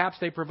 So perhaps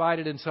they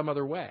provided in some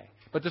other way.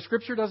 But the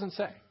Scripture doesn't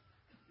say.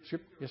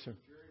 Yes, sir.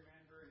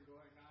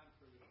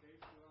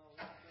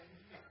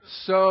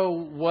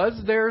 So was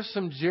there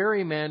some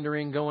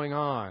gerrymandering going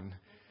on?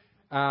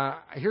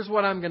 Here's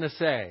what I'm going to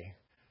say.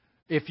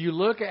 If you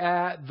look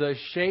at the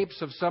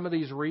shapes of some of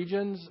these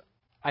regions,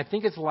 I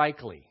think it's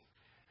likely.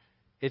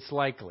 It's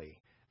likely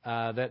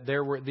that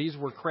these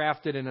were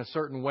crafted in a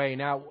certain way.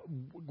 Now,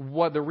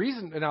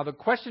 the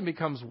question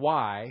becomes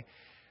why.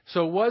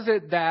 So was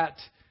it that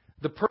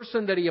the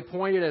person that he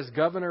appointed as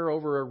governor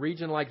over a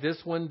region like this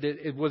one,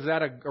 was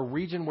that a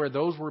region where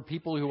those were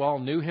people who all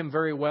knew him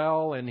very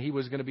well and he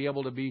was going to be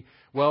able to be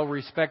well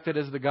respected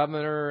as the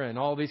governor and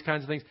all these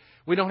kinds of things?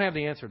 We don't have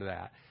the answer to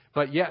that.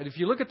 But yeah, if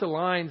you look at the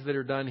lines that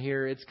are done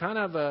here, it's kind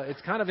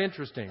of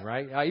interesting,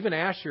 right? Even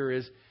Asher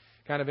is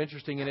kind of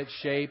interesting in its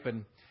shape.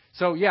 And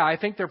so, yeah, I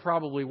think there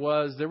probably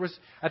was.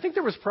 I think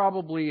there was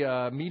probably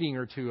a meeting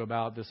or two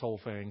about this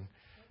whole thing,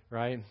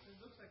 right? It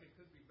looks like it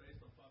could be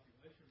based on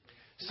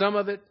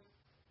population.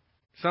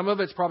 Some of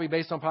it's probably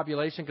based on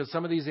population because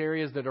some of these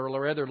areas that are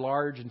rather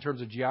large in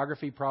terms of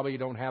geography probably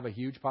don't have a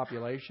huge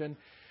population.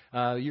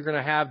 You're going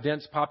to have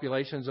dense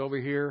populations over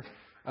here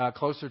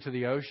closer to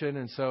the ocean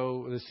and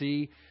so the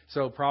sea.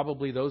 So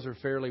probably those are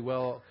fairly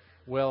well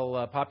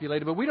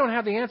populated. But we don't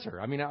have the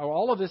answer. I mean,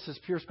 all of this is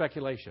pure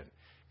speculation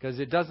because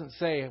it doesn't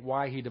say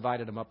why he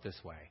divided them up this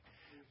way.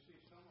 You see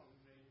some of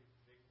them,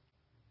 they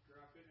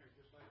drop in there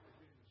just like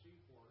within the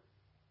seaport.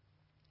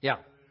 Yeah.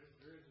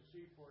 There is a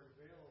seaport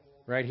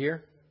available. Right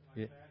here?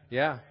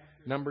 Yeah.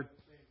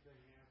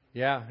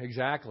 Yeah,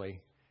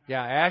 exactly.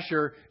 Yeah,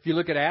 Asher, if you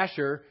look at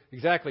Asher,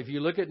 exactly. If you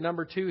look at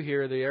number 2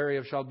 here, the area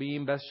of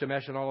Shalbim, Beth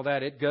Shemesh, and all of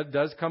that, it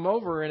does come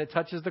over and it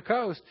touches the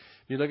coast.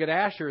 If you look at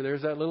Asher,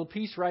 there's that little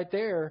piece right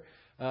there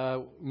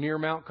near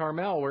Mount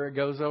Carmel where it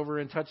goes over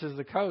and touches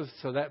the coast.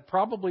 So that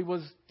probably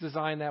was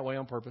designed that way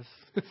on purpose.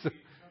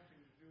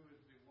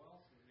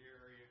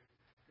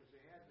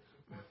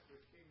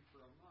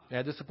 They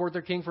had to support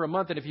their king for a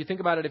month. And if you think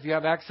about it, if you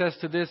have access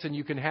to this and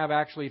you can have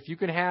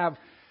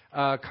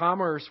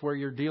commerce where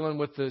you're dealing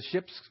with the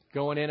ships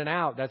going in and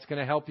out, that's going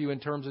to help you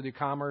in terms of the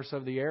commerce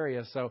of the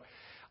area. So,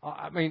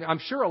 I mean, I'm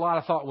sure a lot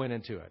of thought went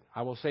into it.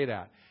 I will say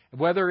that.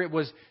 Whether it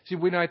was,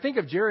 when I think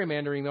of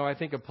gerrymandering, though, I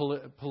think of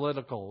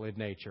political in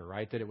nature,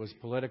 right? That it was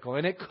political.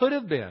 And it could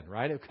have been,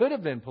 right? It could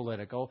have been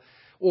political.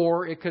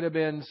 Or it could have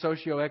been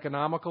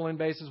socioeconomical in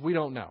basis. We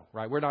don't know,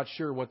 right? We're not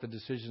sure what the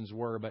decisions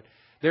were. But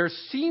there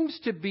seems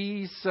to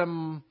be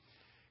some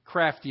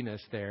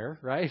craftiness there,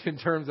 right, in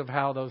terms of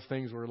how those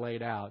things were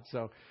laid out.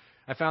 So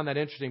I found that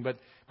interesting.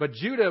 But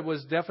Judah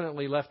was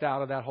definitely left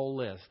out of that whole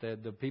list.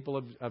 The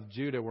people of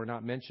Judah were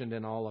not mentioned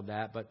in all of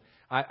that. But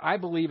I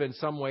believe in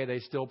some way they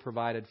still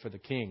provided for the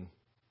king.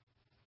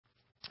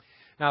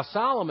 Now,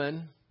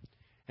 Solomon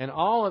and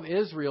all of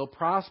Israel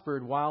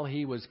prospered while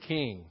he was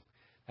king.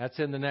 That's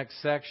in the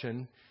next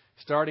section,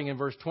 starting in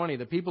verse 20.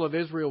 The people of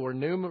Israel were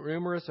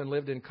numerous and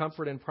lived in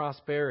comfort and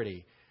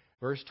prosperity.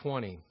 Verse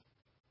 20.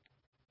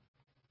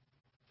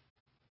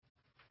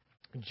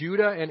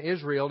 Judah and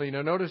Israel,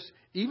 notice,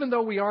 even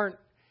though we aren't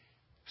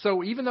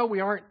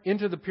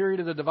into the period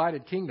of the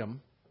divided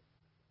kingdom,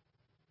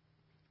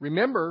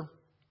 remember,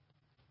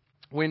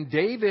 when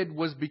David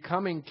was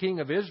becoming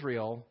king of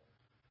Israel,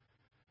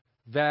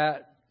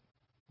 that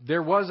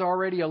there was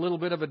already a little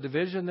bit of a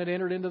division that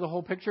entered into the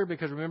whole picture,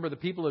 because remember, the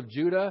people of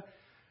Judah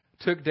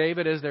took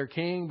David as their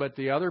king, but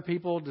the other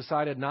people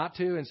decided not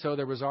to, and so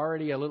there was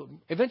already a little,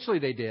 eventually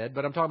they did,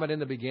 but I'm talking about in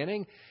the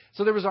beginning.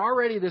 So there was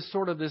already this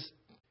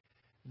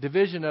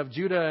division of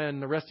Judah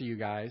and the rest of you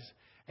guys.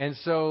 And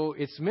so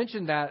it's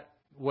mentioned that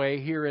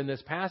way here in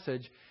this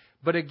passage.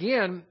 But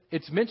again,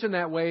 it's mentioned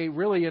that way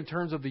really in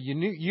terms of the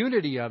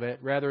unity of it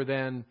rather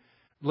than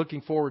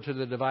looking forward to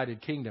the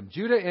divided kingdom.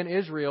 Judah and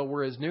Israel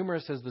were as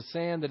numerous as the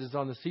sand that is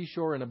on the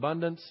seashore in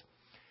abundance.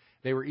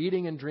 They were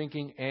eating and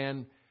drinking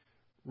and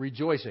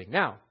rejoicing.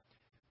 Now,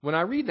 when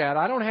I read that,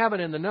 I don't have it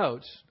in the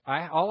notes.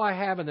 All I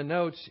have in the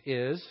notes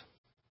is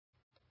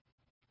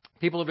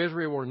people of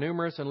Israel were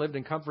numerous and lived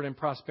in comfort and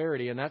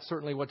prosperity, and that's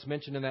certainly what's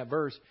mentioned in that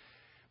verse.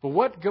 But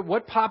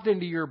what popped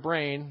into your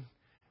brain,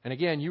 and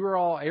again,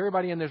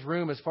 everybody in this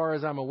room, as far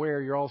as I'm aware,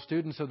 you're all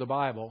students of the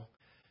Bible.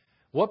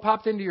 What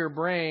popped into your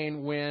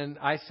brain when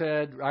I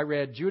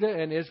read, Judah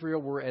and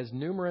Israel were as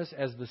numerous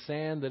as the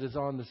sand that is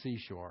on the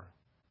seashore?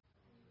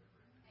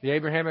 The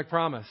Abrahamic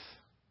promise.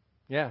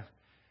 Yeah.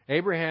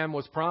 Abraham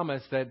was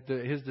promised that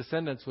his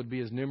descendants would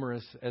be as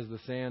numerous as the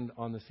sand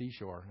on the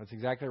seashore. That's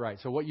exactly right.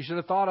 So what you should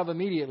have thought of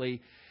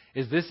immediately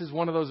is this is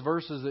one of those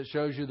verses that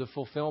shows you the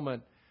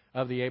fulfillment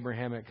of the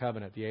Abrahamic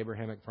covenant, the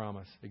Abrahamic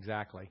promise.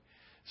 Exactly.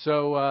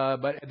 So,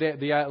 but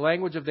the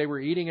language of they were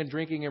eating and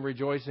drinking and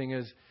rejoicing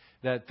is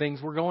that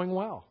things were going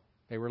well.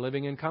 They were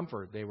living in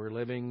comfort. They were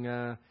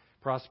living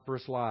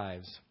prosperous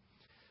lives.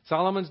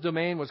 Solomon's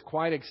domain was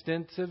quite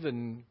extensive,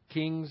 and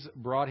kings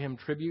brought him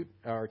tribute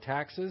or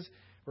taxes.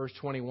 Verse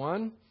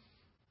 21.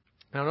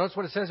 Now notice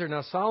what it says here.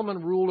 Now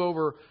Solomon ruled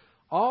over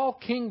all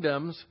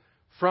kingdoms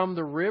from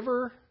the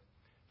river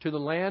to the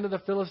land of the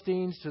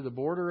Philistines to the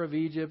border of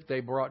Egypt.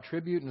 They brought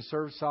tribute and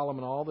served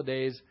Solomon all the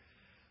days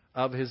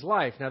of his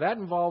life. Now that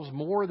involves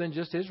more than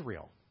just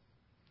Israel.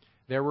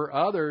 There were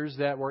others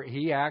that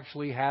he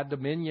actually had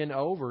dominion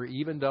over,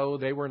 even though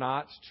they were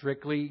not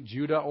strictly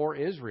Judah or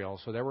Israel.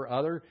 So there were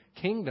other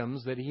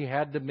kingdoms that he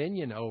had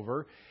dominion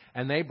over,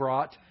 and they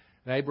brought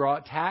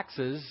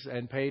taxes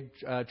and paid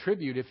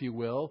tribute, if you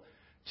will,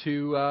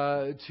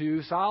 to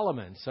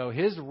Solomon. So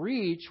his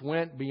reach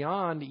went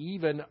beyond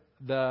even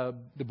the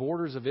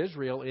borders of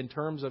Israel in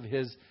terms of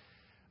his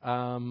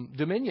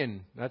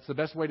dominion. That's the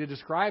best way to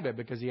describe it,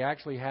 because he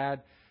actually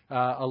had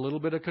a little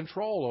bit of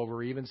control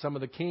over even some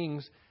of the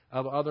kings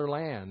of other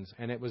lands.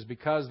 And it was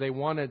because they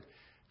wanted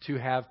to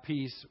have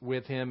peace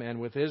with him and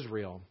with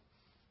Israel.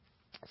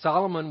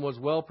 Solomon was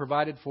well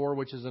provided for,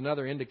 which is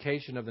another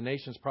indication of the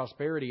nation's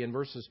prosperity. In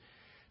verses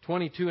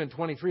 22 and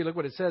 23, look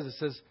what it says. It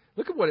says,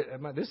 look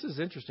at this is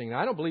interesting. Now,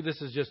 I don't believe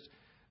this is just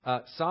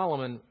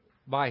Solomon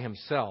by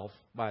himself,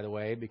 by the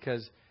way,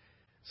 because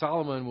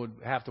Solomon would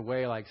have to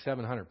weigh like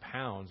 700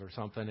 pounds or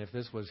something if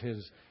this was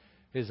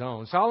his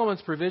own.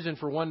 Solomon's provision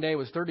for one day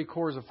was 30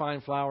 cores of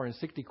fine flour and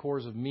 60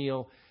 cores of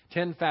meal,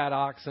 10 fat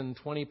oxen,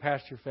 20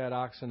 pasture-fed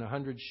oxen,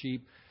 100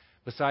 sheep,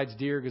 besides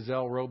deer,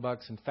 gazelle,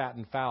 roebucks, and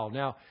fattened fowl.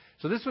 Now,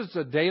 so this was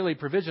a daily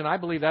provision. I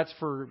believe that's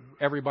for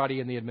everybody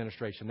in the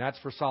administration. That's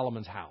for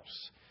Solomon's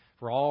house,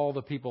 for all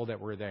the people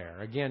that were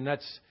there. Again,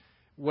 that's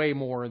way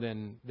more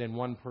than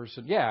one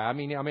person. Yeah, I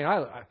mean,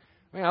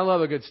 I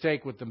love a good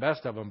steak with the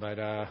best of them,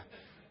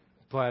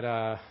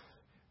 but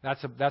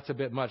that's a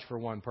bit much for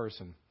one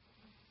person.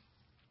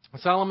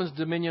 Solomon's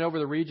dominion over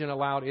the region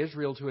allowed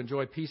Israel to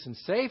enjoy peace and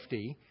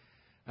safety.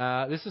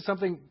 This is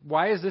something.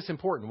 Why is this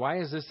important?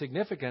 Why is this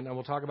significant? And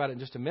we'll talk about it in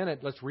just a minute.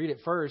 Let's read it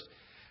first.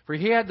 For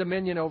he had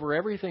dominion over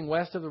everything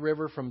west of the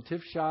river, from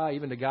Tifshah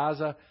even to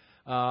Gaza,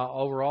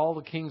 over all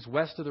the kings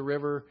west of the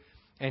river,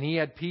 and he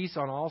had peace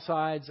on all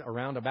sides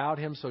around about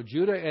him. So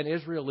Judah and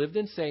Israel lived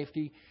in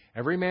safety,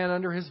 every man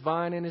under his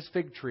vine and his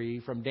fig tree,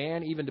 from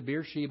Dan even to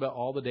Beersheba,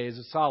 all the days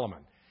of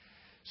Solomon.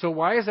 So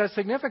why is that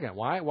significant?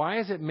 Why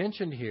is it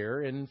mentioned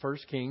here in 1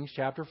 Kings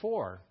chapter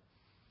 4?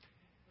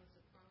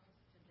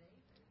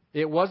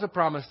 It was a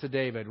promise to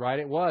David, right?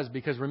 It was,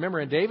 because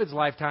remember, in David's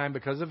lifetime,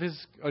 because of his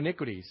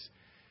iniquities,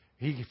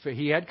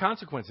 he had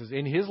consequences.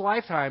 In his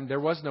lifetime, there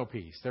was no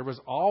peace. There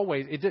was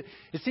always...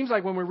 It seems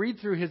like when we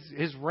read through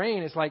his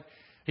reign, it's like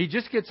he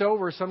just gets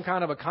over some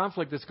kind of a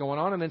conflict that's going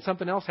on, and then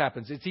something else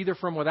happens. It's either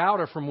from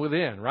without or from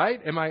within, right?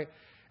 Am I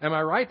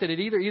right that it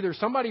either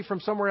somebody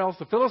from somewhere else,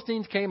 the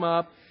Philistines came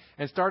up,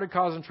 and started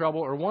causing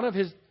trouble, or one of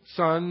his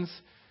sons,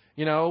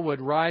 would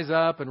rise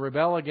up and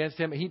rebel against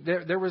him.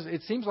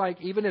 It seems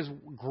like even as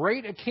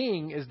great a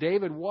king as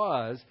David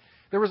was,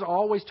 there was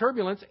always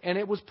turbulence, and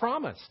it was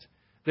promised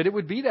that it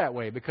would be that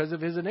way because of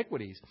his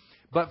iniquities.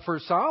 But for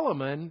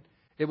Solomon,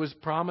 it was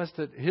promised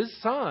that his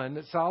son,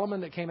 that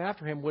Solomon that came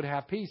after him, would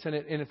have peace, and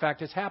in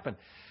fact, it's happened.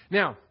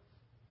 Now,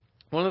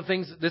 one of the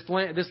things,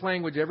 this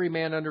language, every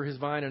man under his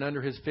vine and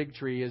under his fig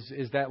tree,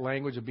 is that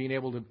language of being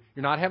able to,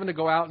 you're not having to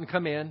go out and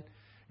come in.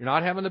 You're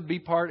not having to be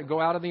part and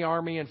go out of the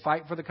army and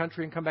fight for the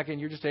country and come back in.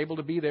 You're just able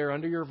to be there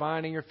under your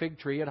vine and your fig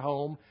tree at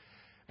home.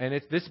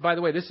 And by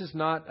the way, this is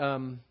not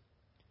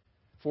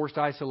forced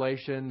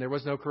isolation. There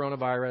was no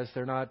coronavirus.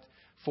 They're not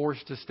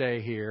forced to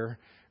stay here,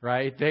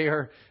 right?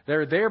 They're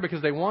there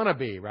because they want to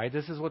be, right?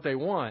 This is what they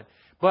want.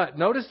 But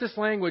notice this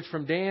language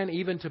from Dan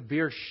even to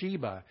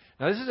Beersheba.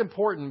 Now this is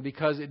important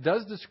because it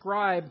does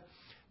describe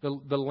the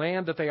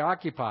land that they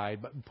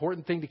occupied. But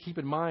important thing to keep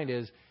in mind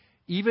is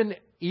even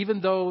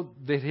though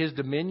that his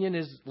dominion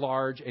is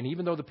large, and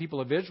even though the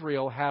people of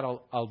Israel had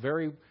a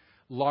very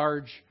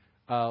large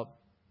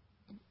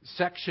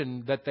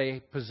section that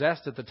they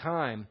possessed at the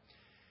time,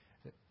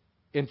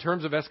 in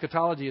terms of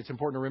eschatology, it's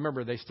important to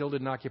remember they still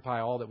didn't occupy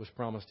all that was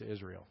promised to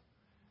Israel.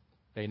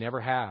 They never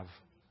have.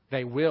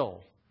 They will.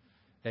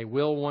 They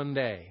will one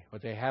day,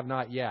 but they have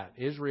not yet.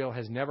 Israel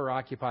has never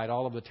occupied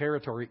all of the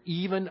territory,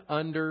 even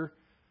under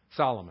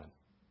Solomon.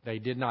 They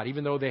did not,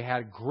 even though they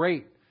had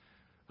great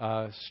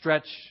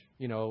abundance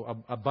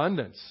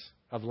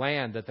of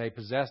land that they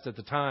possessed at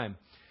the time.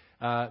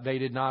 They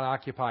did not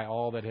occupy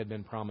all that had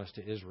been promised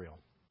to Israel.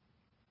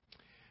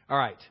 All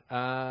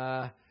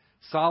right.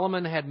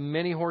 Solomon had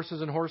many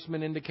horses and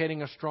horsemen,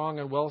 indicating a strong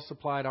and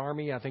well-supplied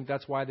army. I think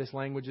that's why this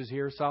language is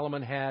here.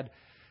 Solomon had,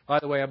 by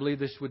the way, I believe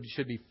this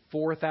should be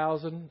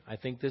 4,000. I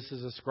think this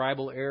is a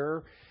scribal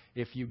error.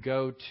 If you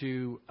go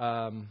to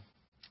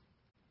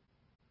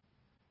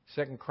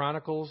 2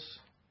 Chronicles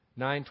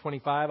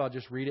 9:25, I'll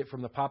just read it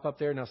from the pop-up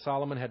there. Now,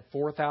 Solomon had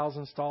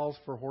 4,000 stalls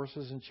for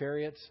horses and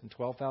chariots and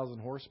 12,000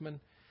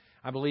 horsemen.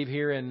 I believe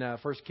here in 1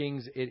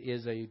 Kings it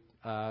is a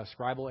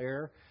scribal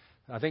error.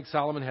 I think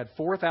Solomon had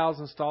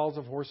 4,000 stalls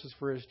of horses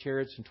for his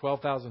chariots and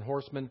 12,000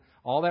 horsemen.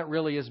 All that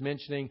really is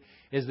mentioning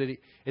is that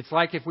it's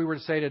like if we were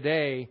to say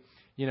today,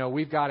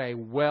 we've got a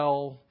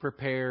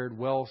well-prepared,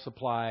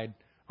 well-supplied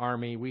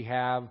army. We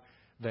have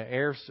the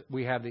air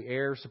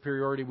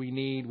superiority we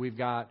need. We've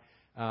got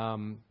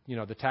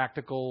the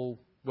tactical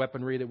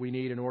weaponry that we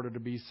need in order to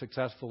be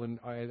successful. And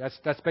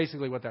that's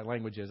basically what that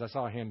language is. I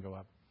saw a hand go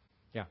up.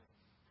 Yeah. I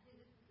think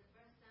this is the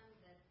first time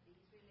that the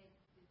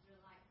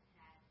Israelites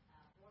had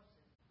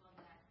horses, so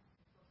that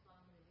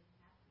Solomon didn't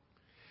have one.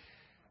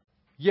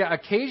 Yeah,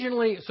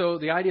 occasionally. So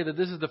the idea that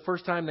this is the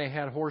first time they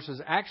had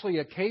horses. Actually,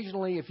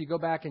 occasionally, if you go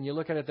back and you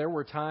look at it, there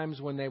were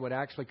times when they would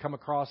actually come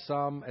across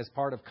some as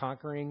part of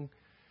conquering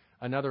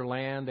another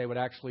land. They would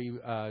actually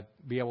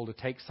be able to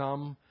take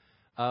some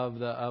of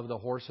the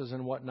horses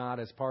and whatnot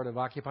as part of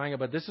occupying it.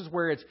 But this is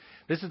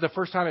the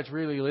first time it's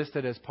really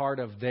listed as part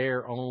of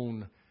their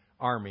own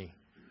army.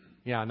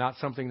 Yeah, not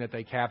something that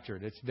they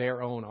captured. It's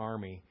their own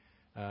army.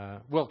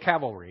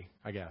 Cavalry,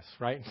 I guess,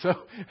 right? So. The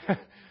scribal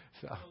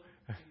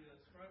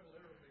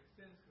error makes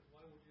sense, because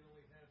why would you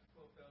only have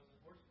 12,000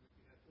 horses if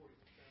you had 40,000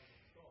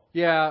 stalls?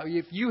 Yeah,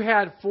 if you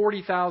had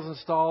 40,000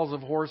 stalls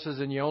of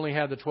horses and you only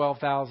had the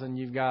 12,000,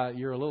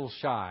 you're a little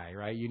shy,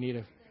 right? You need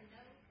a.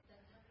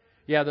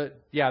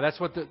 That's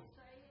what the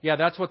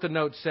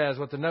note says.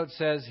 What the note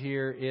says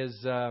here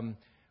is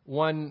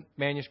one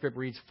manuscript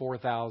reads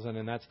 4,000,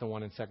 and that's the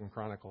one in 2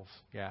 Chronicles.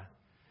 Yeah.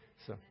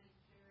 So.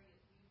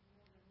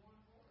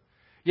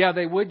 Yeah,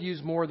 they would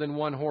use more than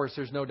one horse.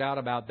 There's no doubt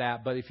about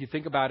that. But if you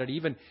think about it,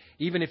 even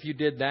if you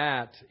did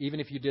that,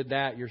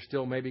 you're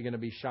still maybe going to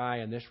be shy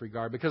in this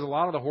regard, because a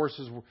lot of the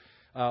horses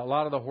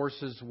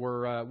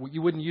were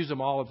you wouldn't use them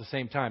all at the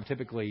same time.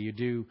 Typically, you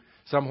do.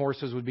 Some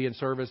horses would be in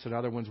service and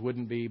other ones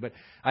wouldn't be. But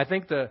I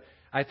think the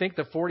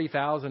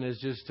 40,000 is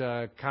just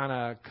kind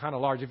of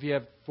large. If you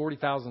have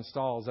 40,000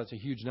 stalls, that's a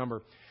huge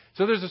number.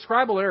 So there's a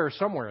scribal error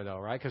somewhere, though,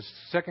 right? Because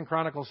 2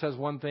 Chronicles says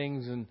one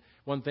thing and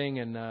 1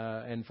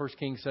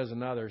 Kings says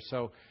another.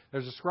 So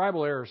there's a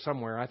scribal error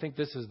somewhere. I think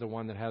this is the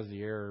one that has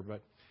the error, but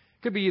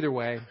it could be either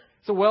way.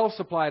 It's a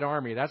well-supplied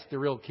army. That's the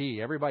real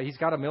key. He's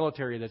got a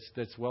military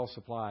that's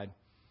well-supplied.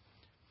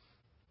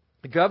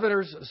 The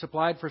governors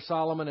supplied for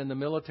Solomon and the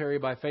military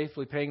by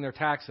faithfully paying their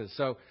taxes.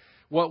 So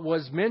what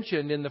was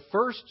mentioned in the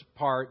first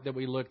part that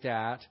we looked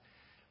at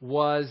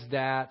was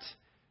that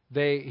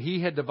he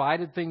had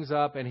divided things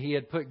up and he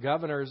had put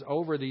governors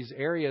over these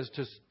areas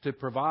to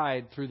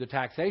provide through the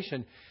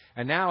taxation.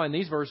 And now in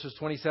these verses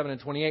 27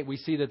 and 28, we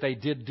see that they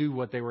did do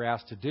what they were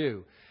asked to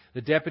do.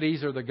 The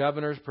deputies or the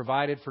governors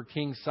provided for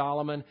King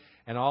Solomon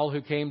and all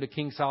who came to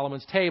King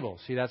Solomon's table.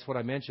 See, that's what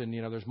I mentioned.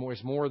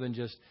 It's more than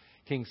just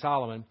King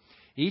Solomon.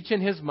 Each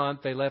in his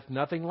month, they left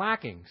nothing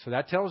lacking. So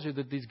that tells you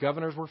that these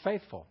governors were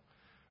faithful,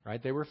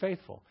 right? They were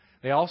faithful.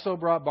 They also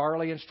brought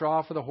barley and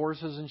straw for the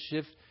horses and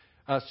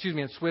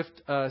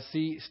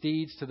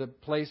steeds to the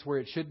place where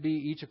it should be,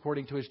 each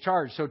according to his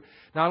charge. So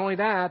not only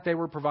that, they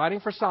were providing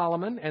for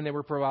Solomon, and they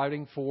were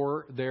providing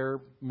for their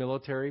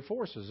military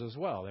forces as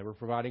well. They were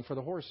providing for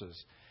the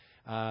horses.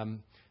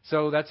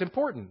 So that's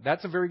important.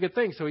 That's a very good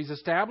thing. So he's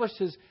established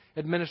his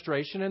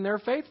administration, and they're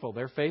faithful.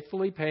 They're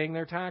faithfully paying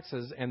their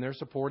taxes, and they're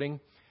supporting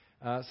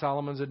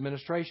Solomon's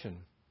administration.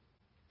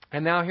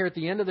 And now here at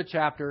the end of the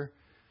chapter,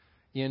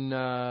 in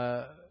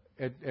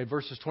at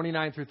verses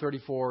 29 through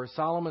 34,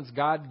 Solomon's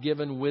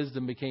God-given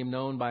wisdom became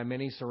known by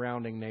many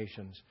surrounding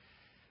nations.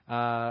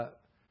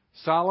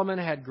 Solomon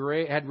had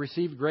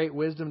received great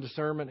wisdom,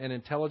 discernment, and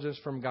intelligence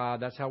from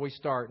God. That's how we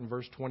start in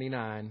verse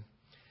 29.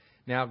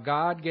 Now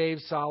God gave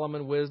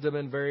Solomon wisdom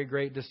and very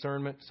great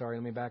discernment. Sorry,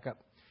 let me back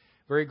up.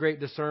 Very great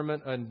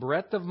discernment and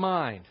breadth of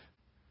mind.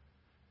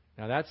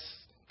 Now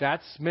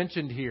that's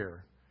mentioned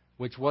here,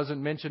 which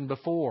wasn't mentioned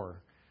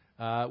before.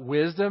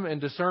 Wisdom and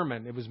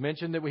discernment. It was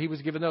mentioned that he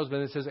was given those,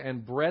 but it says,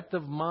 and breadth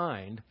of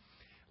mind,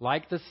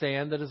 like the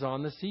sand that is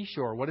on the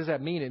seashore. What does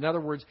that mean? In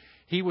other words,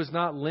 he was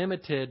not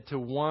limited to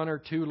one or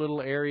two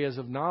little areas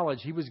of knowledge.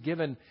 He was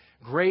given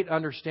great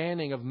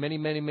understanding of many,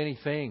 many, many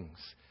things.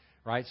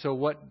 Right?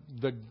 So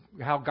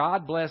how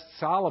God blessed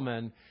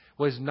Solomon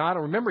was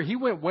not, remember, he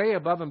went way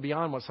above and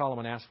beyond what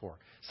Solomon asked for.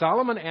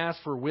 Solomon asked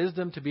for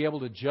wisdom to be able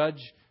to judge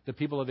the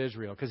people of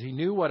Israel, because he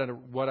knew what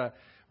a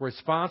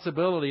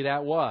responsibility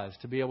that was,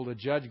 to be able to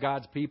judge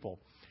God's people.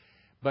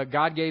 But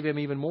God gave him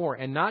even more.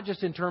 And not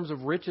just in terms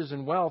of riches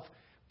and wealth,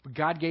 but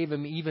God gave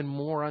him even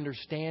more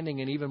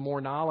understanding and even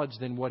more knowledge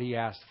than what he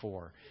asked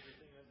for.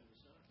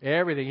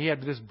 Everything. He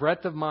had this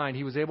breadth of mind.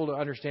 He was able to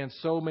understand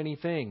so many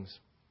things.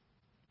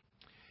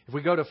 If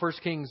we go to 1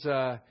 Kings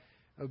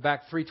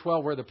back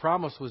 3:12, where the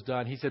promise was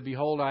done, he said,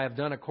 behold, I have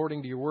done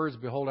according to your words.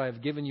 Behold, I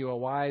have given you a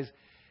wise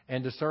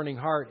and discerning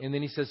heart. And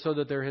then he says, so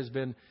that there has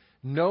been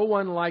no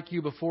one like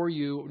you before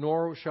you,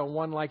 nor shall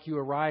one like you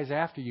arise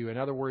after you. In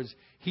other words,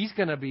 he's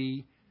going to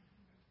be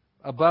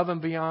above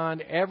and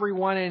beyond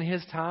everyone in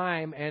his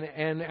time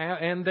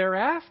and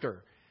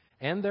thereafter.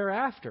 And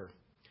thereafter.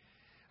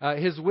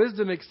 His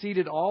wisdom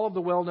exceeded all of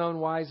the well-known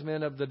wise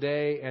men of the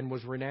day and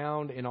was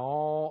renowned in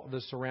all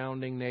the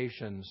surrounding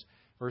nations.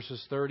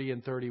 Verses 30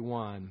 and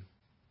 31.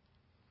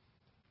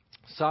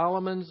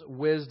 Solomon's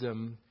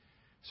wisdom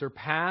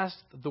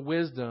surpassed the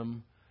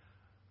wisdom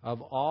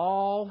of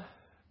all...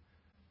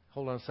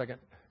 Hold on a second.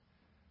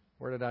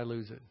 Where did I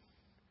lose it?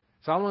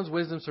 Solomon's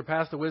wisdom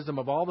surpassed the wisdom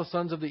of all the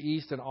sons of the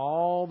east and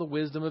all the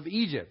wisdom of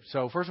Egypt.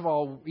 So first of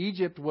all,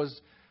 Egypt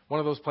was one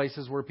of those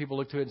places where people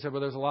looked to it and said,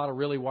 well, there's a lot of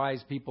really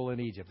wise people in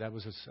Egypt. That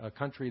was a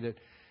country that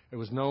it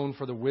was known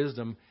for the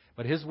wisdom.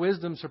 But his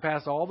wisdom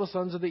surpassed all the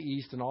sons of the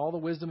east and all the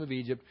wisdom of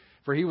Egypt,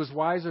 for he was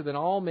wiser than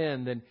all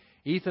men, than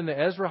Ethan the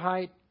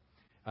Ezrahite,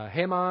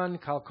 Heman,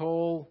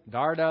 Calcol,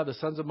 Darda, the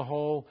sons of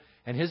Mahol,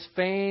 and his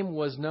fame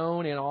was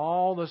known in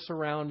all the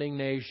surrounding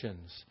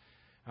nations.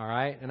 All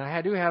right, and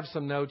I do have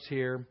some notes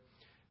here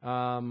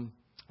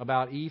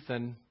about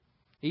Ethan.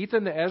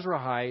 Ethan the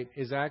Ezrahite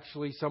is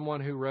actually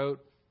someone who wrote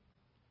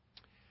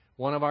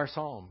one of our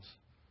Psalms.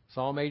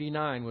 Psalm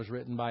 89 was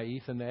written by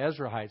Ethan the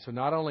Ezrahite. So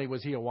not only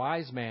was he a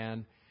wise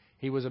man,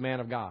 he was a man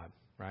of God,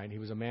 right? He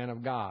was a man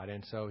of God.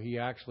 And so he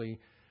actually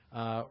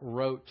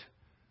wrote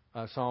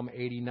Psalm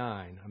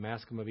 89, a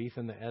mascom of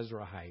Ethan the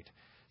Ezrahite.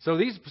 So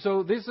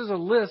this is a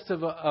list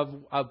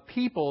of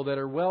people that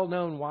are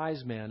well-known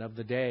wise men of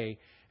the day.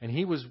 And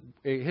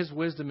his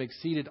wisdom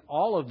exceeded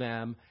all of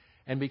them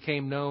and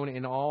became known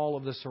in all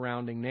of the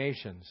surrounding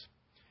nations.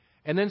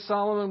 And then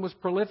Solomon was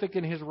prolific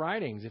in his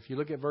writings. If you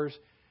look at verse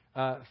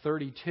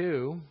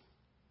 32,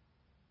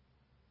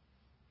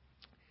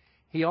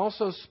 he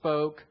also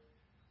spoke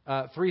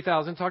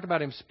 3,000. Talked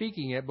about him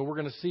speaking it, but we're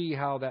going to see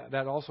how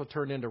that also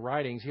turned into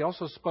writings. He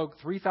also spoke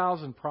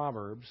 3,000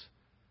 proverbs.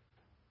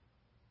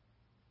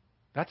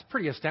 That's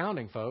pretty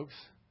astounding, folks.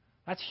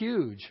 That's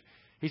huge.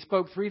 He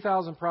spoke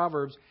 3,000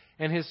 proverbs,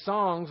 and his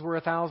songs were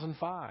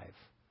 1,005.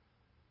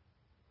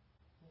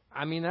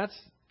 I mean,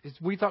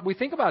 we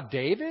think about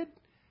David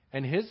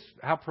and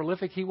how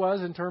prolific he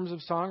was in terms of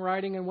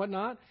songwriting and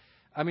whatnot.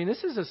 I mean,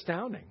 this is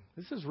astounding.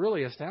 This is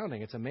really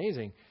astounding. It's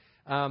amazing.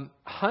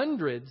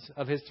 Hundreds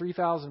of his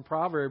 3,000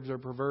 proverbs are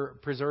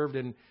preserved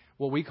in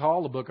what we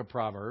call the book of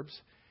Proverbs.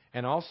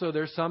 And also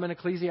there's some in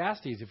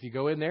Ecclesiastes. If you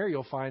go in there,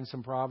 you'll find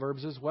some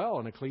proverbs as well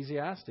in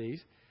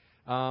Ecclesiastes.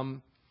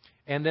 And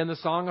then the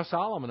Song of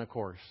Solomon, of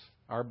course.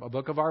 A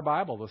book of our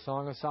Bible, the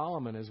Song of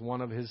Solomon, is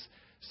one of his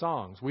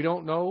songs. We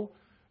don't know,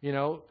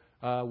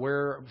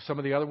 where some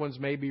of the other ones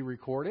may be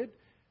recorded.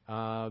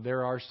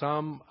 There are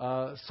some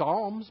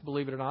psalms,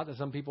 believe it or not, that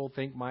some people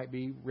think might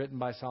be written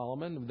by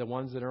Solomon. The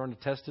ones that are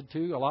attested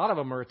to, a lot of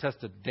them are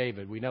attested to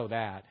David. We know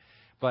that.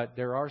 But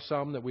there are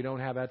some that we don't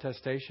have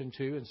attestation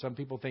to, and some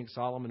people think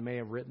Solomon may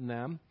have written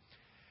them.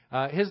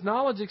 His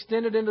knowledge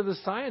extended into the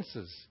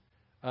sciences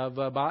of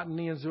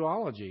botany and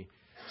zoology.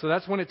 So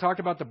that's when it talked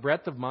about the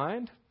breadth of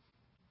mind.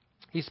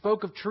 He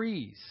spoke of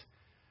trees,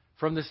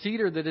 from the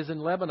cedar that is in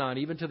Lebanon,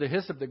 even to the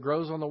hyssop that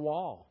grows on the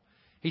wall.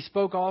 He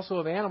spoke also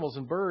of animals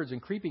and birds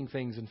and creeping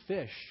things and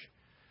fish.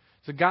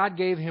 So God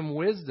gave him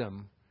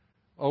wisdom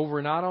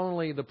over not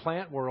only the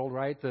plant world,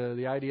 right,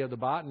 the idea of the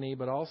botany,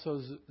 but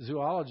also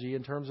zoology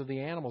in terms of the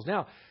animals.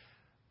 Now,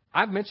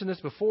 I've mentioned this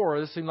before.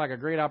 This seemed like a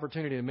great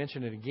opportunity to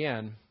mention it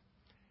again.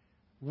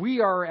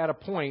 We are at a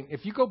point,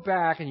 if you go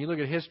back and you look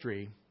at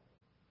history,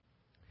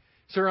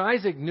 Sir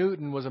Isaac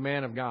Newton was a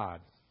man of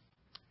God,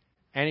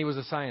 and he was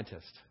a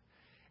scientist.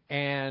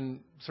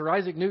 And Sir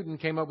Isaac Newton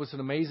came up with some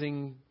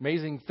amazing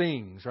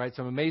things, right?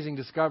 Some amazing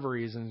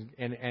discoveries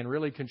and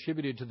really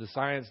contributed to the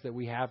science that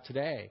we have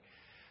today.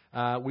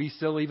 We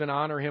still even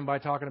honor him by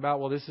talking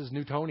about, well, this is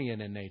Newtonian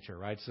in nature,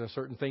 right? So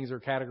certain things are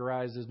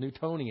categorized as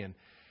Newtonian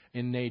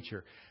in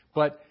nature.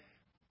 But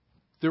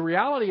the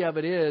reality of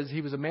it is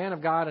he was a man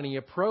of God, and he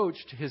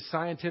approached his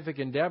scientific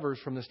endeavors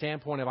from the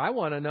standpoint of, I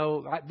want to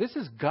know, this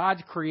is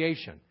God's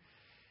creation.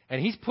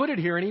 And he's put it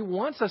here, and he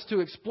wants us to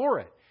explore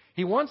it.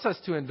 He wants us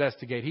to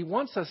investigate. He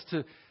wants us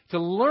to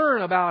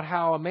learn about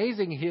how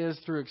amazing he is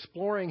through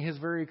exploring his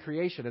very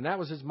creation. And that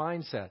was his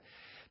mindset.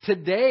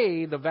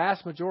 Today, the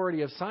vast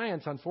majority of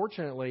science,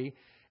 unfortunately,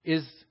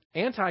 is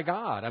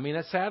anti-God. I mean,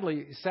 that's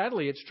sadly,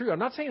 it's true. I'm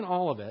not saying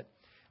all of it.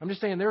 I'm just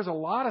saying there's a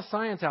lot of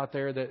science out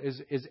there that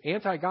is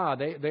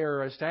anti-God. They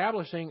are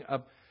establishing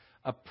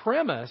a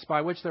premise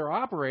by which they're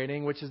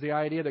operating, which is the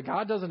idea that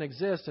God doesn't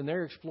exist, and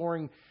they're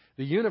exploring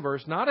the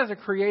universe not as a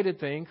created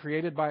thing,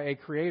 created by a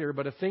creator,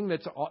 but a thing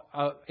that's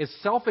is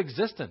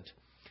self-existent.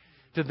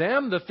 To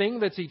them, the thing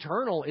that's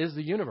eternal is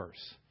the universe.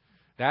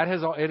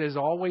 It has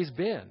always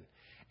been.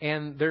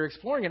 And they're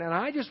exploring it. And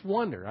I just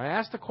wonder, I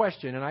asked the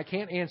question and I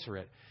can't answer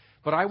it,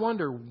 but I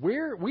wonder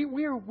where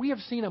we have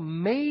seen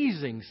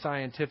amazing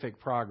scientific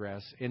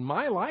progress in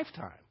my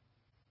lifetime.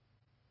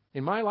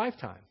 In my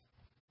lifetime.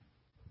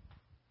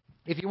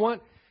 If you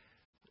want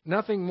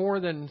nothing more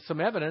than some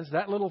evidence,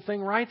 that little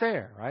thing right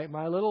there, right?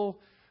 My little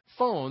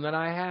phone that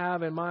I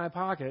have in my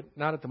pocket,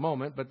 not at the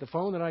moment, but the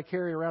phone that I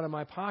carry around in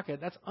my pocket,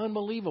 that's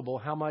unbelievable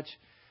how much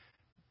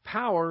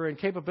power and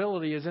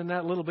capability is in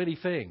that little bitty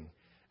thing.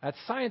 That's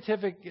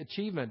scientific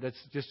achievement.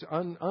 That's just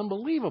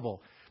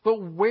unbelievable.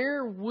 But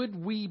where would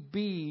we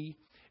be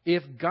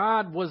if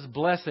God was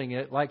blessing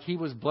it like he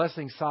was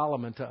blessing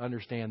Solomon to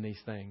understand these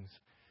things?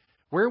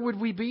 Where would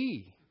we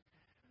be?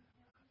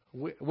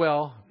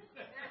 Well,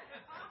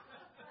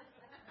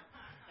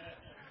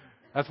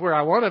 that's where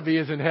I want to be,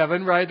 is in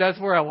heaven, right? That's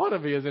where I want to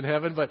be, is in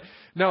heaven. But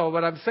no,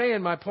 but I'm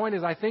saying, my point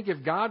is, I think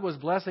if God was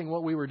blessing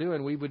what we were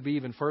doing, we would be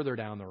even further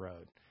down the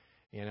road.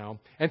 You know,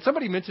 and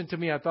somebody mentioned to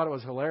me, I thought it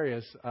was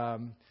hilarious.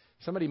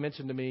 Somebody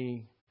mentioned to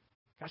me,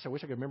 gosh, I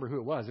wish I could remember who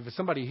it was. If it's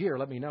somebody here,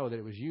 let me know that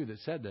it was you that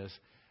said this.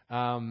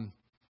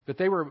 But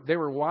they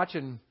were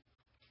watching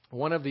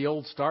one of the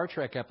old Star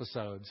Trek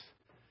episodes.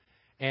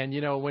 And, you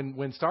know,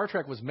 when Star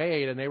Trek was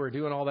made and they were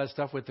doing all that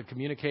stuff with the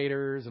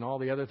communicators and all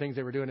the other things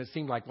they were doing, it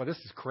seemed like, well, this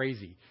is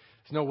crazy.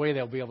 There's no way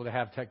they'll be able to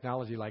have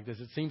technology like this.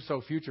 It seems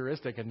so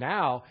futuristic. And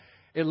now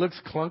it looks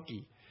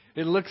clunky.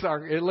 It looks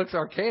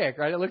archaic,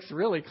 right? It looks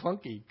really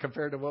clunky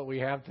compared to what we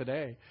have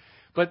today.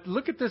 But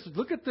look at this.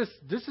 Look at this.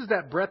 This is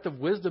that breadth of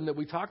wisdom that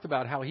we talked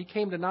about, how he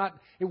came to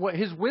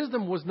his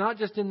wisdom was not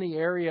just in the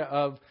area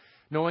of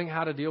knowing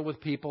how to deal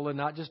with people and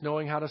not just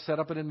knowing how to set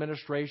up an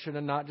administration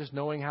and not just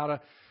knowing how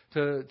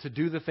to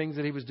do the things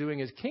that he was doing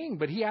as king,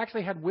 but he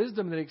actually had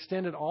wisdom that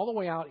extended all the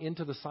way out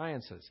into the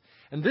sciences.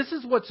 And this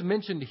is what's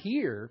mentioned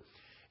here,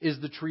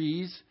 is the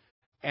trees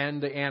and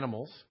the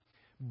animals.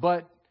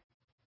 But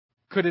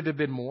could it have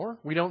been more?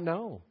 We don't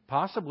know.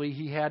 Possibly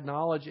he had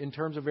knowledge in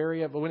terms of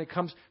area. But when it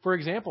comes, for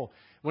example,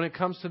 when it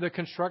comes to the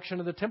construction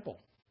of the temple,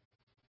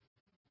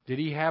 did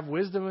he have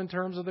wisdom in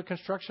terms of the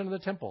construction of the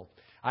temple?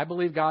 I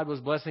believe God was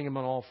blessing him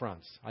on all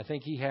fronts. I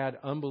think he had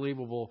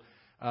unbelievable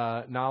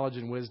knowledge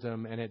and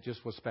wisdom, and it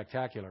just was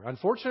spectacular.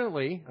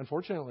 Unfortunately,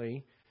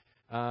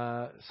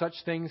 such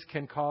things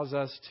can cause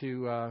us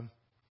to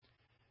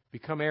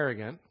become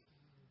arrogant,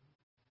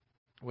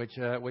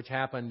 which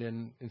happened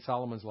in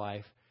Solomon's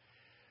life.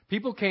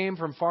 People came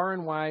from far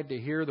and wide to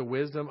hear the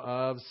wisdom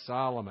of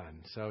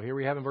Solomon. So here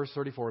we have in verse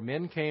 34,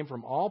 men came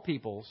from all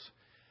peoples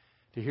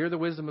to hear the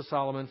wisdom of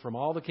Solomon, from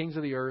all the kings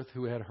of the earth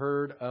who had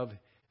heard of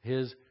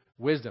his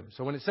wisdom.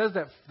 So when it says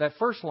that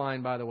first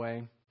line, by the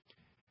way,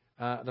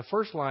 the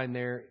first line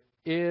there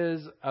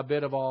is a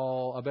bit of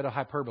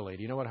hyperbole.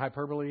 Do you know what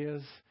hyperbole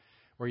is?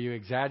 Where you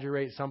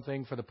exaggerate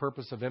something for the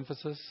purpose of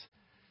emphasis.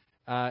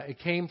 Men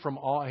came from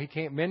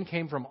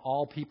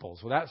all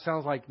peoples. Well, that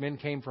sounds like men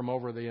came from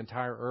over the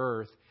entire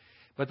earth.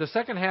 But the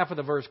second half of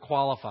the verse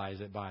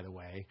qualifies it, by the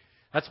way.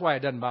 That's why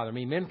it doesn't bother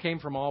me. Men came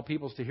from all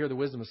peoples to hear the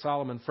wisdom of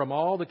Solomon, from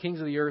all the kings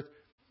of the earth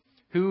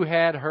who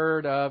had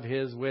heard of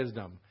his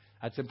wisdom.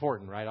 That's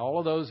important, right? All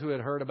of those who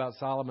had heard about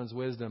Solomon's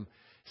wisdom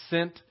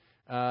sent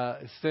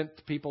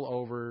people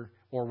over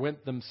or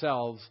went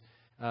themselves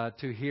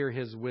to hear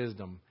his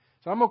wisdom.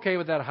 So I'm okay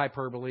with that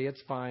hyperbole.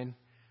 It's fine.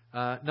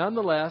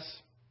 Nonetheless,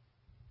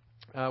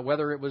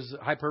 whether it was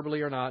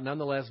hyperbole or not,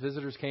 nonetheless,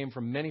 visitors came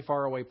from many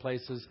faraway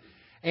places.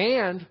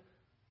 And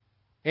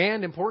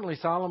importantly,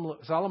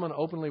 Solomon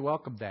openly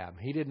welcomed them.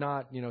 He did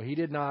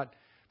not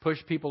push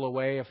people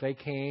away if they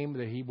came.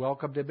 That he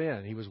welcomed them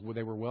in.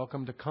 They were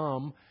welcome to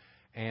come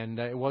And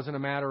it wasn't a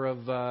matter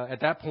of,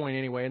 at that point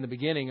anyway, in the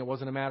beginning, it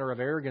wasn't a matter of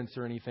arrogance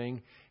or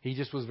anything. He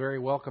just was very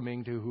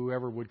welcoming to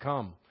whoever would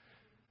come.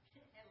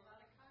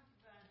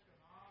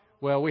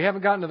 Well, we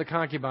haven't gotten to the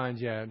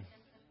concubines yet.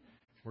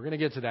 We're going to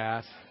get to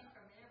that.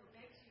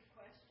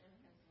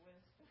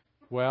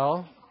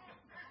 Well,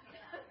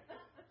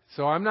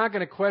 so I'm not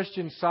going to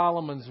question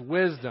Solomon's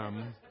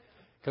wisdom,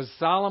 because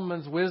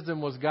Solomon's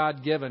wisdom was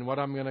God-given. What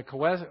I'm going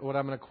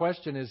to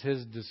question is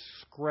his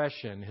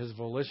discretion, his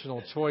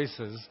volitional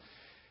choices.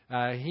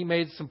 He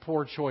made some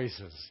poor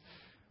choices.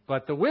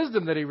 But the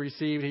wisdom that he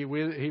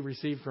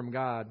received from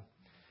God.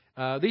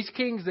 These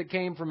kings that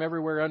came from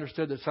everywhere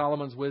understood that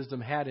Solomon's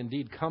wisdom had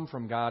indeed come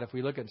from God. If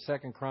we look at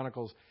 2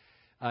 Chronicles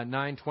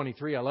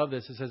 9:23, I love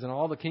this. It says, "And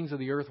all the kings of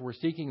the earth were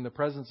seeking the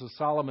presence of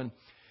Solomon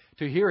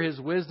to hear his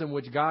wisdom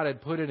which God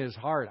had put in his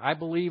heart." I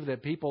believe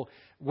that people,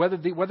 whether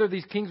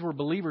these kings were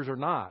believers or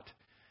not,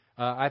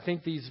 I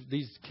think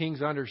these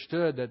kings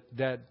understood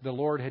that the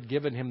Lord had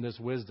given him this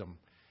wisdom.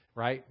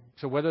 Right?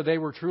 So whether they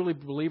were truly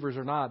believers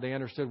or not, they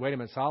understood, wait a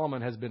minute,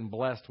 Solomon has been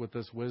blessed with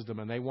this wisdom,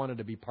 and they wanted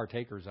to be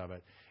partakers of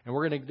it. And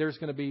we're going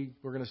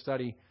to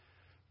study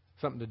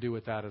something to do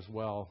with that as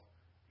well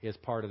as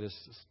part of this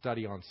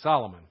study on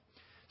Solomon.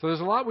 So there's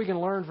a lot we can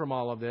learn from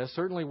all of this.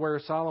 Certainly where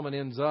Solomon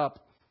ends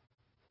up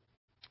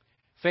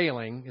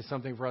failing is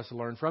something for us to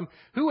learn from.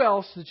 Who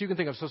else that you can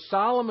think of? So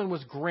Solomon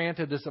was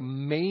granted this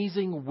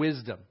amazing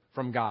wisdom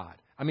from God.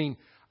 I mean,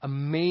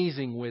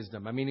 amazing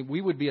wisdom. I mean, we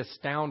would be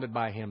astounded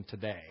by him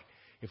today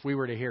if we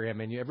were to hear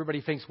him. And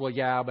everybody thinks, well,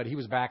 yeah, but he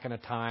was back in a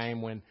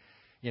time when,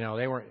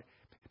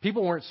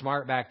 people weren't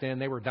smart back then.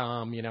 They were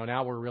dumb.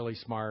 Now we're really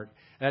smart.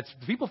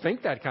 People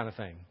think that kind of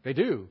thing. They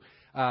do.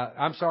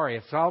 I'm sorry.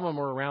 If Solomon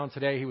were around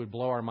today, he would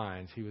blow our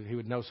minds. He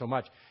would know so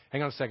much.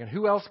 Hang on a second.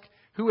 Who else?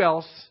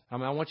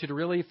 I want you to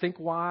really think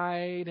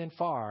wide and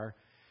far.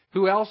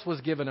 Who else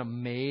was given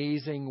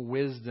amazing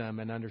wisdom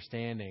and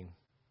understanding?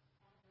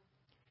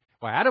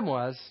 Well, Adam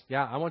was.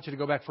 Yeah, I want you to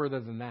go back further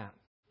than that.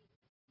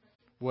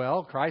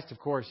 Well, Christ, of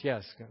course,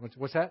 yes.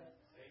 What's that?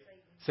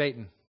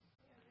 Satan.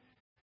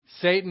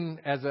 Satan,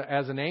 as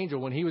an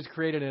angel, when he was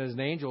created as an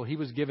angel, he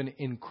was given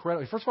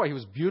incredible. First of all, he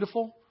was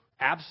beautiful,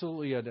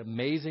 absolutely an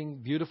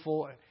amazing,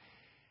 beautiful,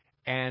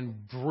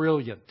 and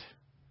brilliant.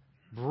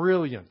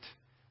 Brilliant.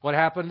 What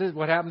happened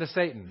to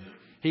Satan?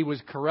 He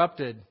was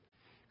corrupted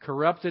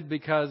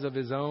because of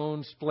his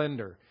own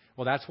splendor.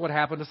 Well, that's what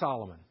happened to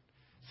Solomon.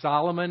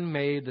 Solomon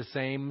made the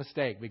same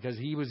mistake because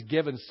he was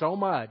given so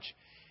much,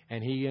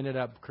 and he ended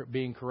up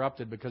being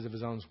corrupted because of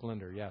his own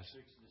splendor. Yes.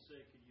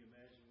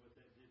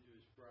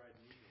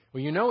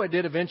 Well, it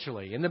did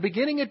eventually. In the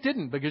beginning, it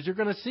didn't, because you're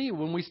going to see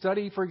when we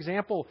study, for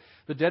example,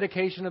 the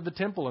dedication of the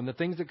temple and the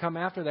things that come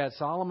after that,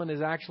 Solomon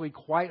is actually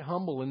quite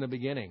humble in the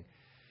beginning.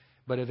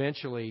 But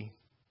eventually,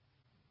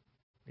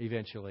 he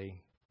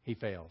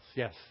fails.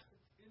 Yes.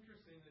 It's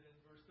interesting that in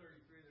verse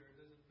 33 there, it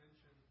doesn't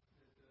mention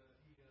that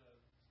he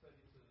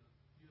studied the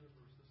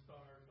universe, the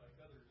stars, like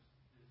others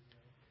did.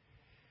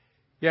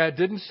 Yeah, it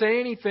didn't say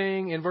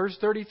anything. In verse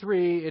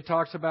 33, it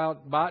talks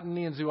about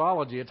botany and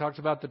zoology. It talks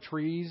about the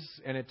trees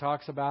and it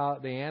talks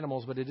about the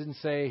animals, but it didn't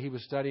say he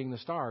was studying the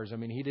stars. I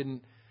mean,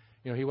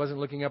 he wasn't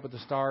looking up at the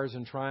stars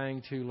and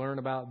trying to learn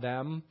about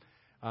them.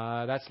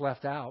 That's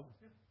left out.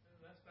 And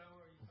last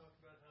hour you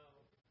talked about how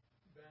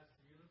vast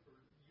the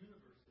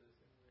universe is.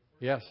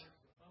 And Yes.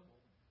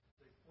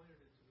 They pointed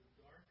it to the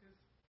darkest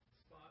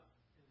spot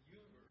in the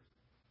universe.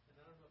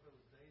 And I don't know if it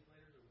was days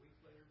later or weeks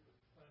later, but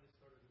planets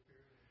started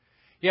appearing.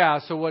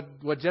 Yeah, so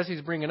what Jesse's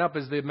bringing up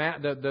is the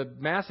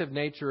massive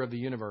nature of the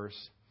universe.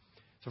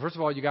 So first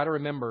of all, you got to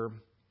remember,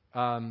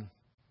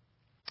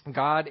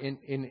 God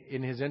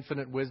in His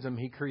infinite wisdom,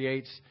 He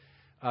creates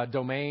a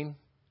domain,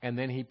 and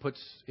then He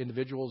puts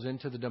individuals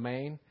into the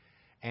domain.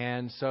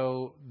 And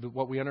so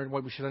what we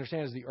should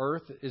understand is the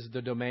earth is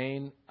the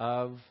domain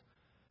of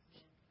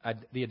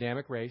the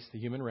Adamic race, the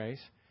human race.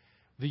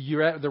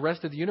 The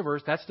rest of the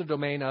universe, that's the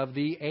domain of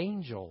the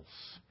angels.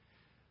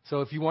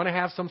 So if you want to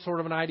have some sort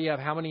of an idea of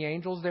how many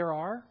angels there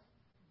are,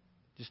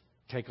 just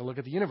take a look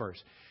at the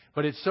universe.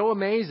 But it's so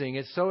amazing,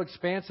 it's so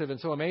expansive and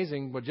so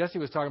amazing. What Jesse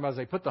was talking about is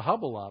they put the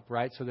Hubble up,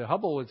 right? So the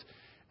Hubble is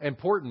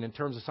important in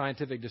terms of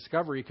scientific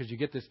discovery because you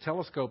get this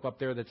telescope up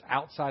there that's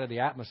outside of the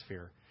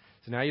atmosphere.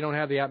 So now you don't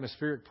have the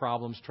atmospheric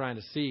problems trying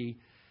to see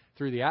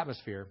through the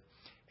atmosphere.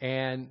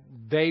 And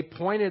they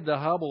pointed the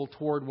Hubble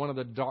toward one of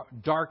the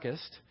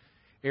darkest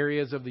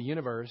areas of the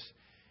universe.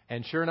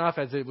 And sure enough,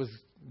 as it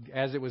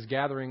was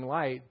gathering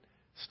light,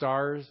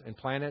 stars and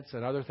planets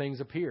and other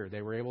things appeared.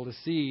 They were able to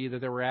see that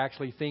there were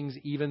actually things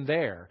even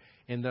there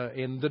in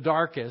the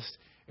darkest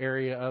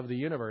area of the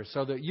universe.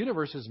 So the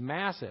universe is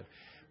massive.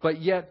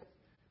 But yet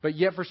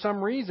for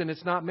some reason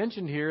it's not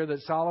mentioned here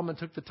that Solomon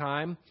took the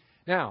time.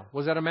 Now,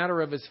 was that a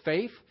matter of his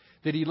faith?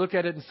 Did he look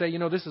at it and say,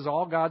 this is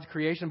all God's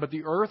creation, but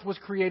the earth was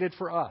created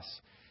for us?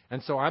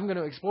 And so I'm going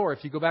to explore.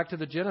 If you go back to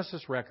the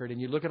Genesis record and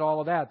you look at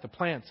all of that, the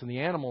plants and the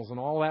animals and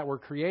all that were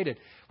created.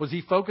 Was he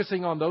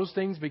focusing on those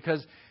things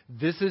because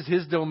this is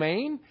his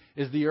domain,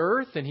 is the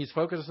earth, and he's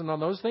focusing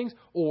on those things?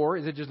 Or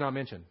is it just not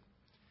mentioned?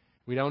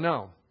 We don't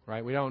know.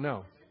 right? We don't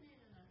know. Wasn't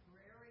it an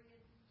agrarian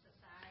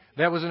society?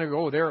 That was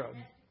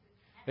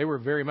they were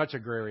very much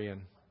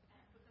agrarian.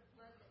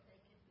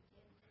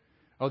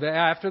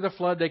 After the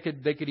flood they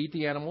could eat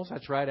the animals.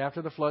 That's right.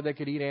 After the flood they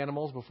could eat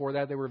animals. Before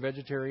that they were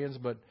vegetarians.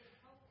 But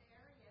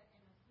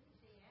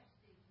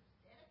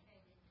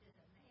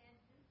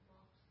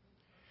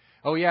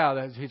oh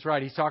yeah, he's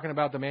right. He's talking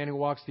about the man who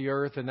walks the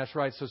earth, and that's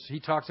right. So he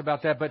talks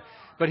about that.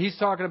 But he's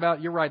talking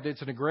about, you're right,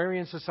 it's an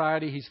agrarian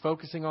society. He's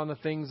focusing on the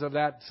things of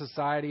that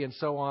society and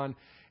so on,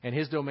 and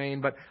his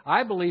domain. But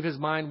I believe his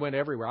mind went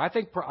everywhere. I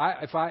think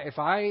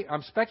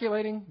I'm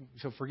speculating,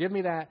 so forgive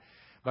me that.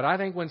 But I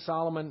think when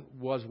Solomon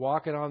was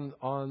walking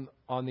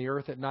on the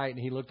earth at night and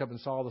he looked up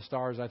and saw the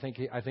stars, I think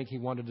he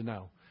wanted to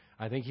know.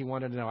 I think he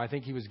wanted to know. I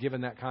think he was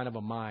given that kind of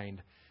a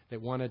mind that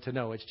wanted to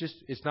know.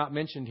 It's not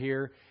mentioned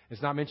here.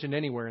 It's not mentioned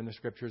anywhere in the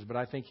Scriptures, but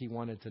I think he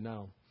wanted to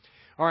know.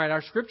 All right,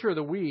 our Scripture of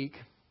the week,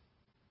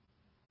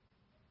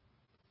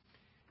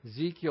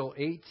 Ezekiel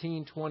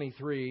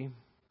 18:23.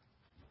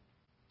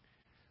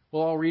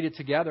 We'll all read it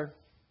together.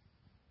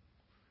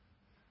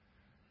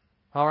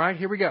 All right,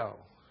 here we go.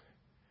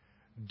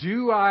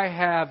 Do I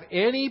have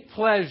any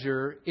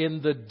pleasure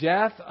in the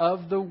death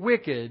of the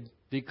wicked,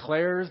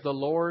 declares the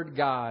Lord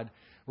God,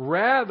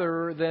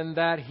 rather than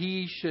that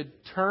he should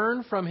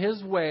turn from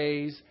his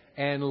ways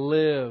and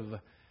live?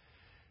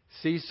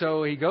 See,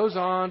 so he goes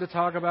on to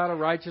talk about a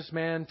righteous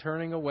man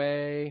turning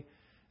away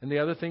and the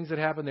other things that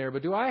happen there.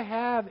 But do I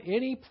have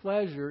any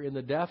pleasure in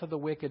the death of the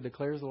wicked,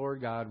 declares the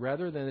Lord God,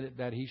 rather than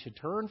that he should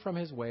turn from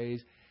his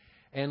ways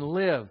and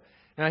live?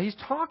 Now, he's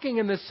talking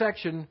in this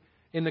section,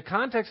 in the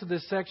context of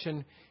this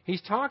section,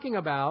 he's talking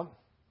about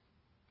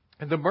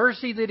the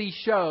mercy that he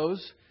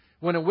shows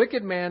when a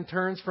wicked man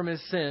turns from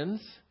his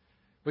sins,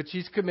 which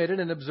he's committed,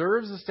 and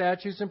observes the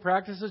statutes and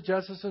practices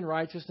justice and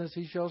righteousness.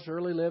 He shall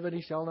surely live and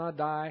he shall not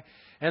die.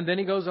 And then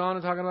he goes on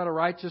and talking about a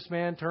righteous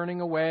man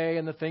turning away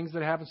and the things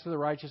that happens to the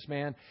righteous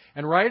man.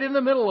 And right in the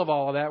middle of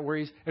all of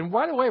that, and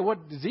by the way, what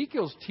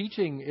Ezekiel's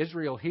teaching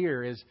Israel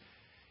here is,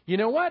 you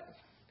know what?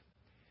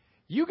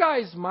 You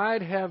guys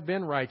might have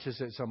been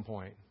righteous at some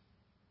point,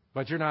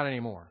 but you're not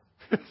anymore.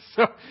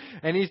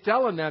 And he's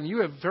telling them,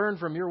 you have turned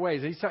from your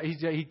ways.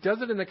 He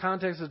does it in the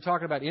context of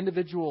talking about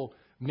individual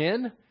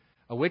men,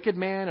 a wicked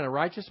man and a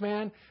righteous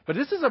man. But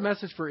this is a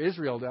message for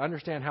Israel to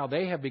understand how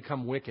they have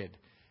become wicked.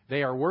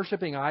 They are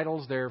worshiping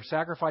idols. They're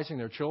sacrificing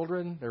their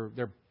children.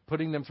 They're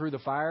putting them through the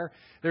fire.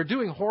 They're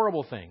doing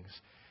horrible things.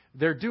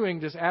 They're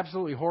doing just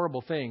absolutely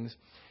horrible things.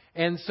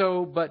 And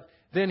so, but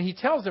then he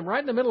tells them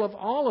right in the middle of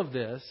all of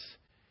this,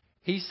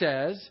 he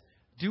says,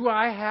 do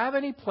I have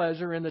any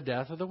pleasure in the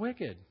death of the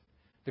wicked,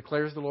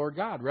 declares the Lord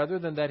God, rather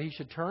than that he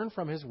should turn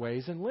from his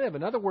ways and live?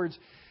 In other words,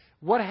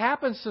 what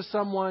happens to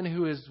someone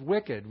who is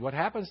wicked? What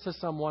happens to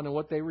someone and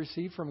what they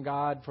receive from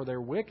God for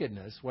their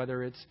wickedness,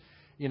 whether it's,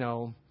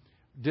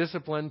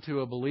 discipline to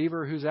a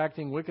believer who's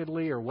acting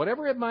wickedly or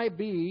whatever it might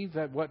be,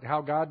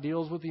 how God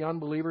deals with the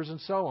unbelievers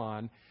and so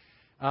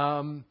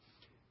on,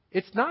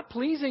 it's not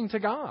pleasing to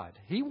God.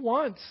 He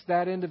wants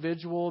that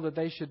individual that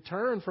they should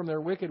turn from their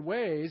wicked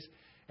ways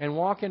and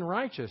walk in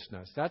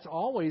righteousness. That's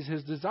always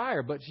his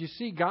desire. But you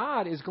see,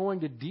 God is going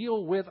to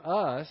deal with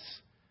us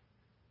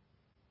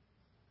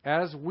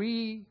as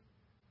we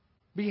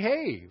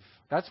behave.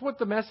 That's what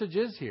the message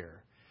is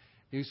here.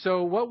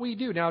 So what we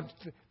do, now,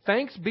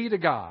 thanks be to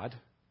God.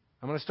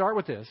 I'm going to start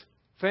with this.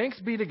 Thanks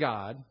be to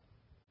God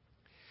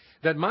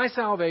that my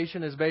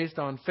salvation is based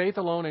on faith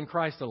alone in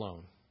Christ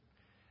alone.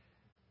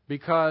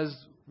 Because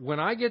when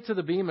I get to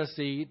the Bema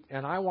seat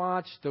and I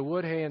watch the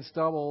wood, hay, and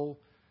stubble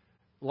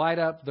light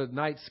up the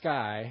night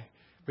sky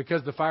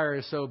because the fire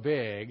is so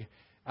big,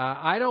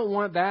 I don't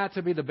want that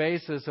to be the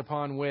basis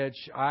upon which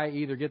I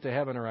either get to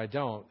heaven or I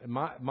don't.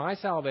 My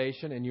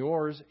salvation and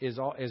yours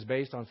is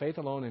based on faith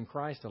alone in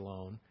Christ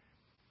alone.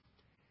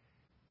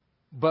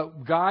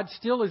 But God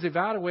still is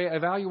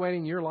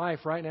evaluating your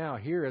life right now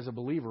here as a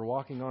believer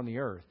walking on the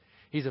earth.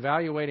 He's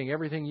evaluating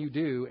everything you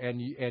do,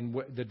 and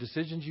the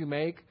decisions you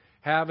make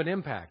have an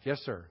impact. Yes,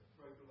 sir.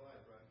 Pray for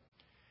life, right?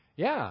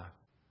 Yeah,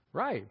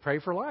 right. Pray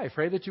for life.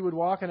 Pray that you would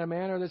walk in a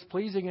manner that's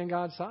pleasing in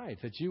God's sight.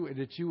 That you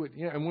would.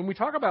 And when we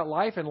talk about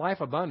life and life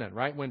abundant,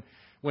 right?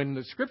 When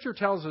the Scripture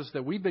tells us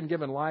that we've been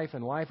given life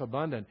and life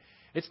abundant,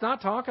 it's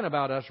not talking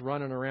about us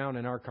running around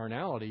in our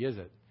carnality, is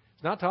it?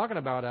 It's not talking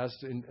about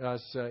us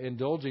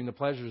indulging the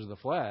pleasures of the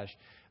flesh.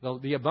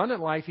 The abundant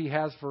life He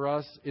has for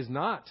us is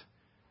not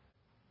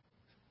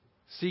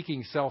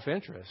seeking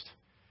self-interest.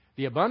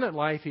 The abundant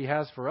life He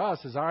has for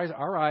us is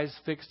our eyes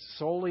fixed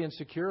solely and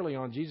securely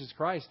on Jesus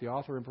Christ, the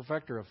author and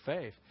perfecter of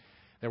faith,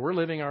 that we're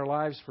living our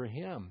lives for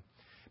Him.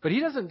 But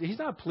He's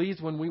not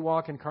pleased when we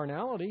walk in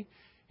carnality.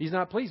 He's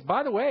not pleased.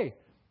 By the way,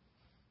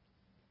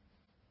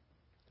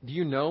 do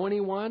you know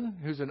anyone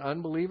who's an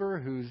unbeliever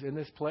who's in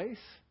this place?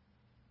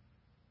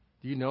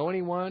 Do you know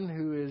anyone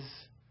who is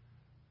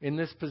in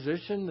this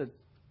position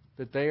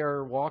that they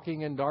are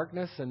walking in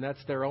darkness and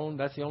that's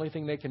the only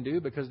thing they can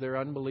do because they're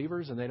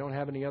unbelievers and they don't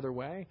have any other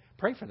way?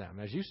 Pray for them,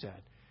 as you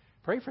said.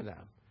 Pray for them.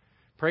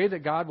 Pray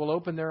that God will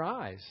open their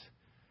eyes.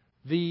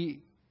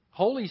 The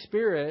Holy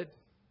Spirit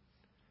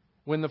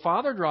when the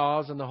Father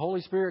draws and the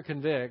Holy Spirit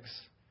convicts,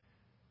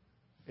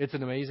 it's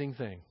an amazing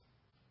thing.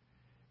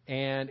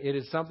 And it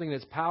is something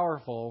that's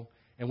powerful,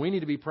 and we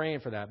need to be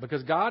praying for that,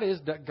 because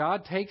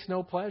God takes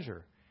no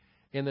pleasure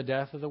in the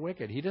death of the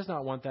wicked. He does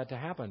not want that to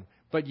happen.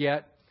 But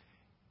yet,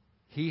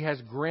 He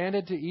has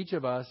granted to each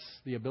of us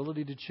the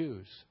ability to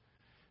choose.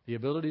 The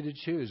ability to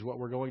choose what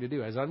we're going to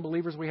do. As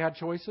unbelievers, we have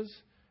choices.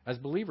 As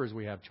believers,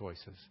 we have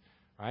choices.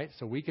 Right?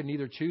 So we can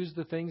either choose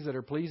the things that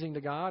are pleasing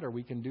to God, or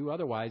we can do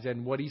otherwise.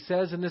 And what He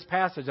says in this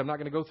passage, I'm not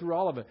going to go through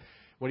all of it.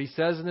 What He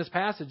says in this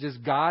passage is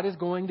God is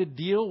going to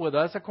deal with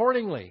us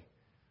accordingly.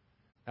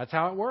 That's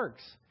how it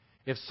works.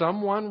 If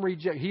someone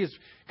rejects,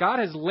 God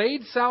has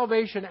laid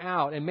salvation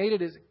out and made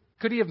it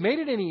could He have made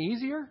it any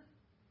easier?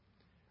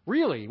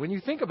 Really, when you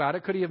think about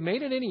it, could He have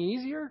made it any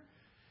easier?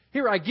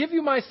 Here, I give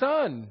you my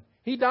Son.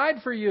 He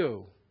died for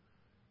you.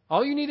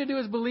 All you need to do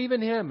is believe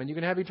in Him and you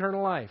can have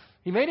eternal life.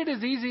 He made it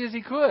as easy as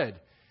He could.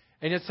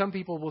 And yet some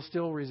people will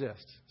still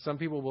resist. Some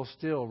people will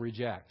still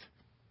reject.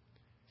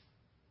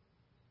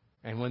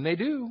 And when they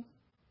do,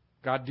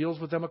 God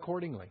deals with them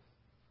accordingly.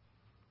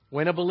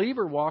 When a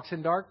believer walks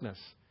in darkness,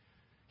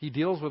 He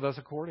deals with us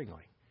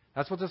accordingly.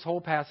 That's what this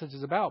whole passage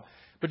is about.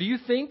 But do you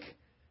think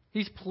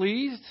He's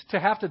pleased to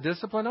have to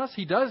discipline us?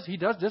 He does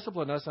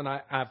discipline us, and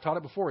I've taught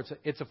it before.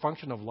 It's a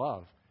function of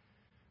love.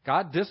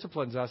 God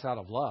disciplines us out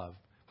of love.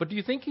 But do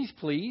you think He's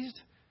pleased?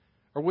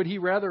 Or would He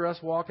rather us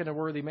walk in a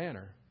worthy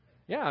manner?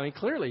 Yeah, I mean,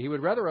 clearly He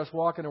would rather us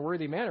walk in a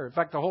worthy manner. In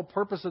fact, the whole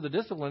purpose of the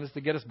discipline is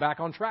to get us back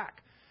on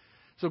track.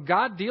 So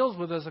God deals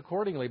with us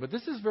accordingly. But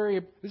this is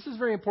very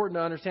important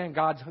to understand.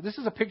 This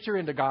is a picture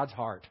into God's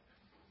heart.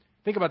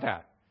 Think about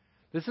that.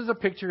 This is a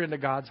picture into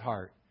God's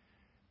heart.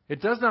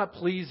 It does not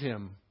please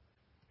Him.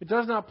 It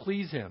does not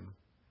please Him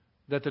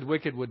that the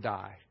wicked would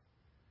die.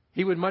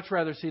 He would much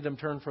rather see them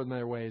turn from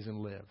their ways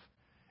and live.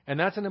 And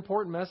that's an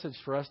important message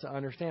for us to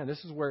understand.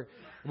 This is where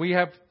we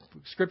have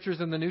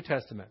scriptures in the New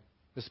Testament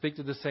that speak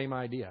to the same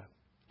idea.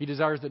 He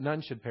desires that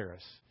none should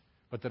perish,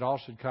 but that all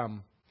should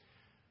come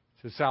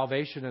to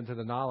salvation and to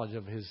the knowledge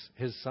of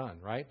His Son,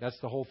 right? That's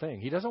the whole thing.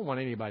 He doesn't want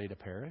anybody to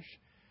perish.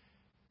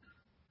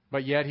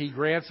 But yet He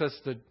grants us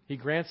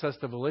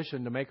the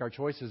volition to make our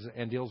choices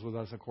and deals with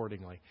us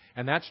accordingly.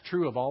 And that's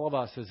true of all of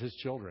us as His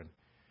children.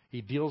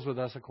 He deals with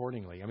us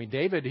accordingly. I mean,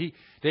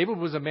 David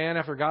was a man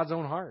after God's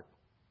own heart.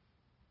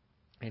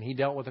 And he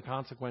dealt with the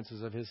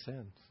consequences of his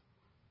sins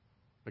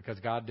because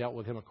God dealt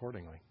with him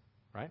accordingly,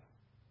 right?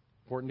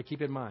 Important to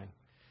keep in mind.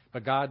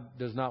 But God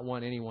does not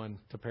want anyone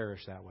to perish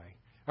that way.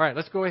 All right,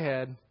 let's go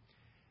ahead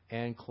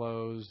and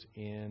close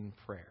in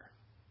prayer.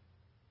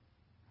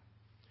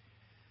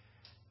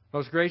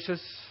 Most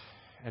gracious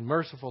and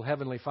merciful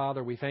Heavenly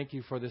Father, we thank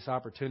You for this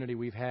opportunity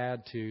we've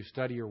had to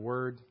study Your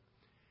Word.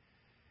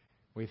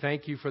 We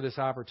thank You for this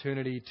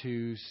opportunity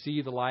to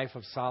see the life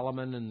of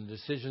Solomon and the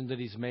decisions that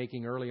he's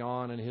making early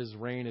on in his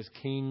reign as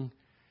king.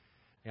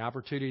 The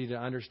opportunity to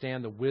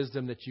understand the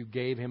wisdom that You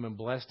gave him and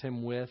blessed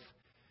him with,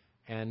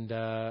 and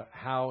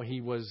how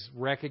he was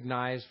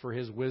recognized for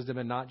his wisdom,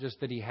 and not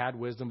just that he had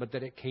wisdom, but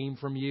that it came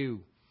from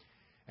You.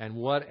 And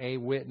what a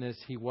witness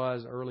he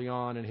was early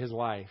on in his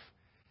life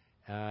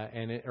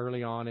and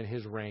early on in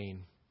his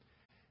reign.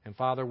 And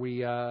Father,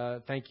 we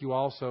thank You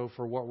also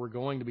for what we're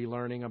going to be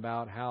learning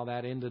about how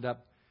that ended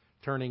up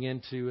turning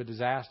into a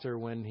disaster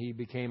when he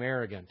became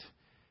arrogant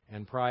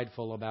and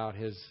prideful about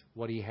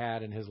what he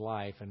had in his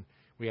life. And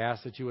we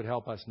ask that You would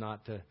help us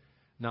not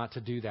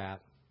to do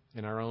that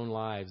in our own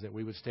lives, that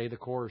we would stay the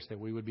course, that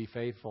we would be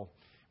faithful.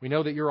 We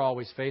know that You're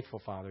always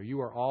faithful, Father.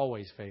 You are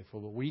always faithful,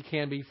 but we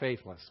can be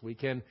faithless. We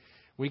can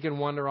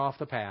wander off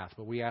the path,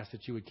 but we ask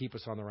that You would keep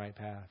us on the right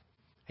path.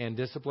 And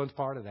discipline's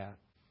part of that.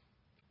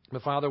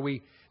 But Father,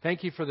 we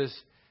thank You for this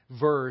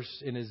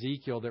verse in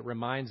Ezekiel that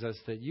reminds us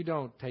that You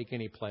don't take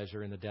any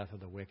pleasure in the death of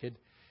the wicked.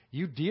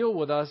 You deal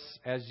with us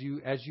as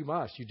you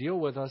must. You deal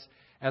with us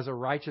as a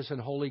righteous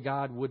and holy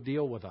God would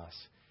deal with us.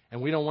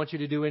 And we don't want You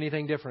to do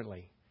anything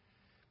differently.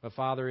 But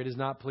Father, it is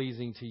not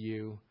pleasing to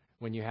You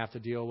when You have to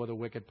deal with a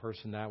wicked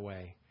person that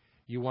way.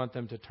 You want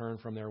them to turn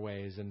from their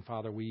ways. And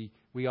Father, we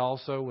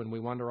also, when we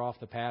wander off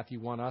the path, You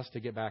want us to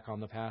get back on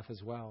the path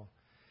as well.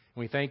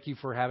 And we thank You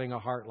for having a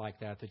heart like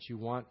that You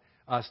want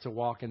us to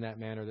walk in that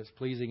manner that's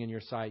pleasing in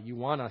Your sight. You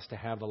want us to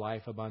have the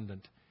life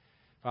abundant.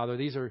 Father,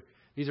 these are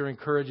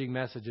encouraging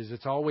messages.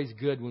 It's always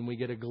good when we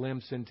get a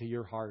glimpse into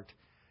Your heart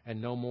and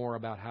know more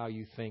about how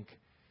You think.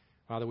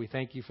 Father, we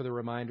thank You for the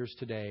reminders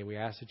today. We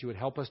ask that You would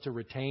help us to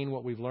retain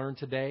what we've learned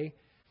today,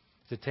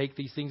 to take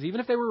these things,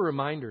 even if they were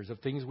reminders of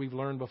things we've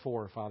learned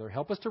before, Father.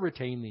 Help us to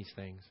retain these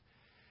things.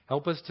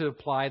 Help us to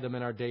apply them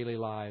in our daily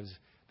lives,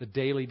 the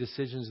daily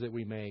decisions that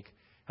we make.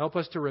 Help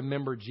us to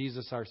remember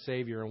Jesus, our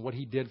Savior, and what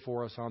He did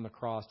for us on the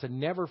cross, to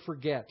never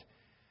forget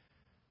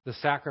the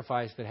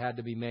sacrifice that had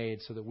to be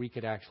made so that we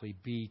could actually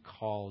be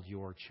called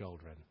Your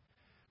children.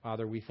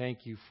 Father, we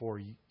thank You for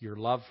Your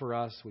love for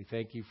us. We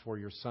thank You for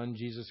Your Son,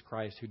 Jesus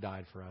Christ, who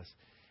died for us.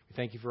 We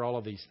thank You for all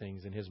of these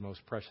things in His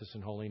most precious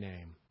and holy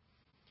name.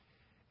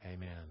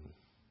 Amen.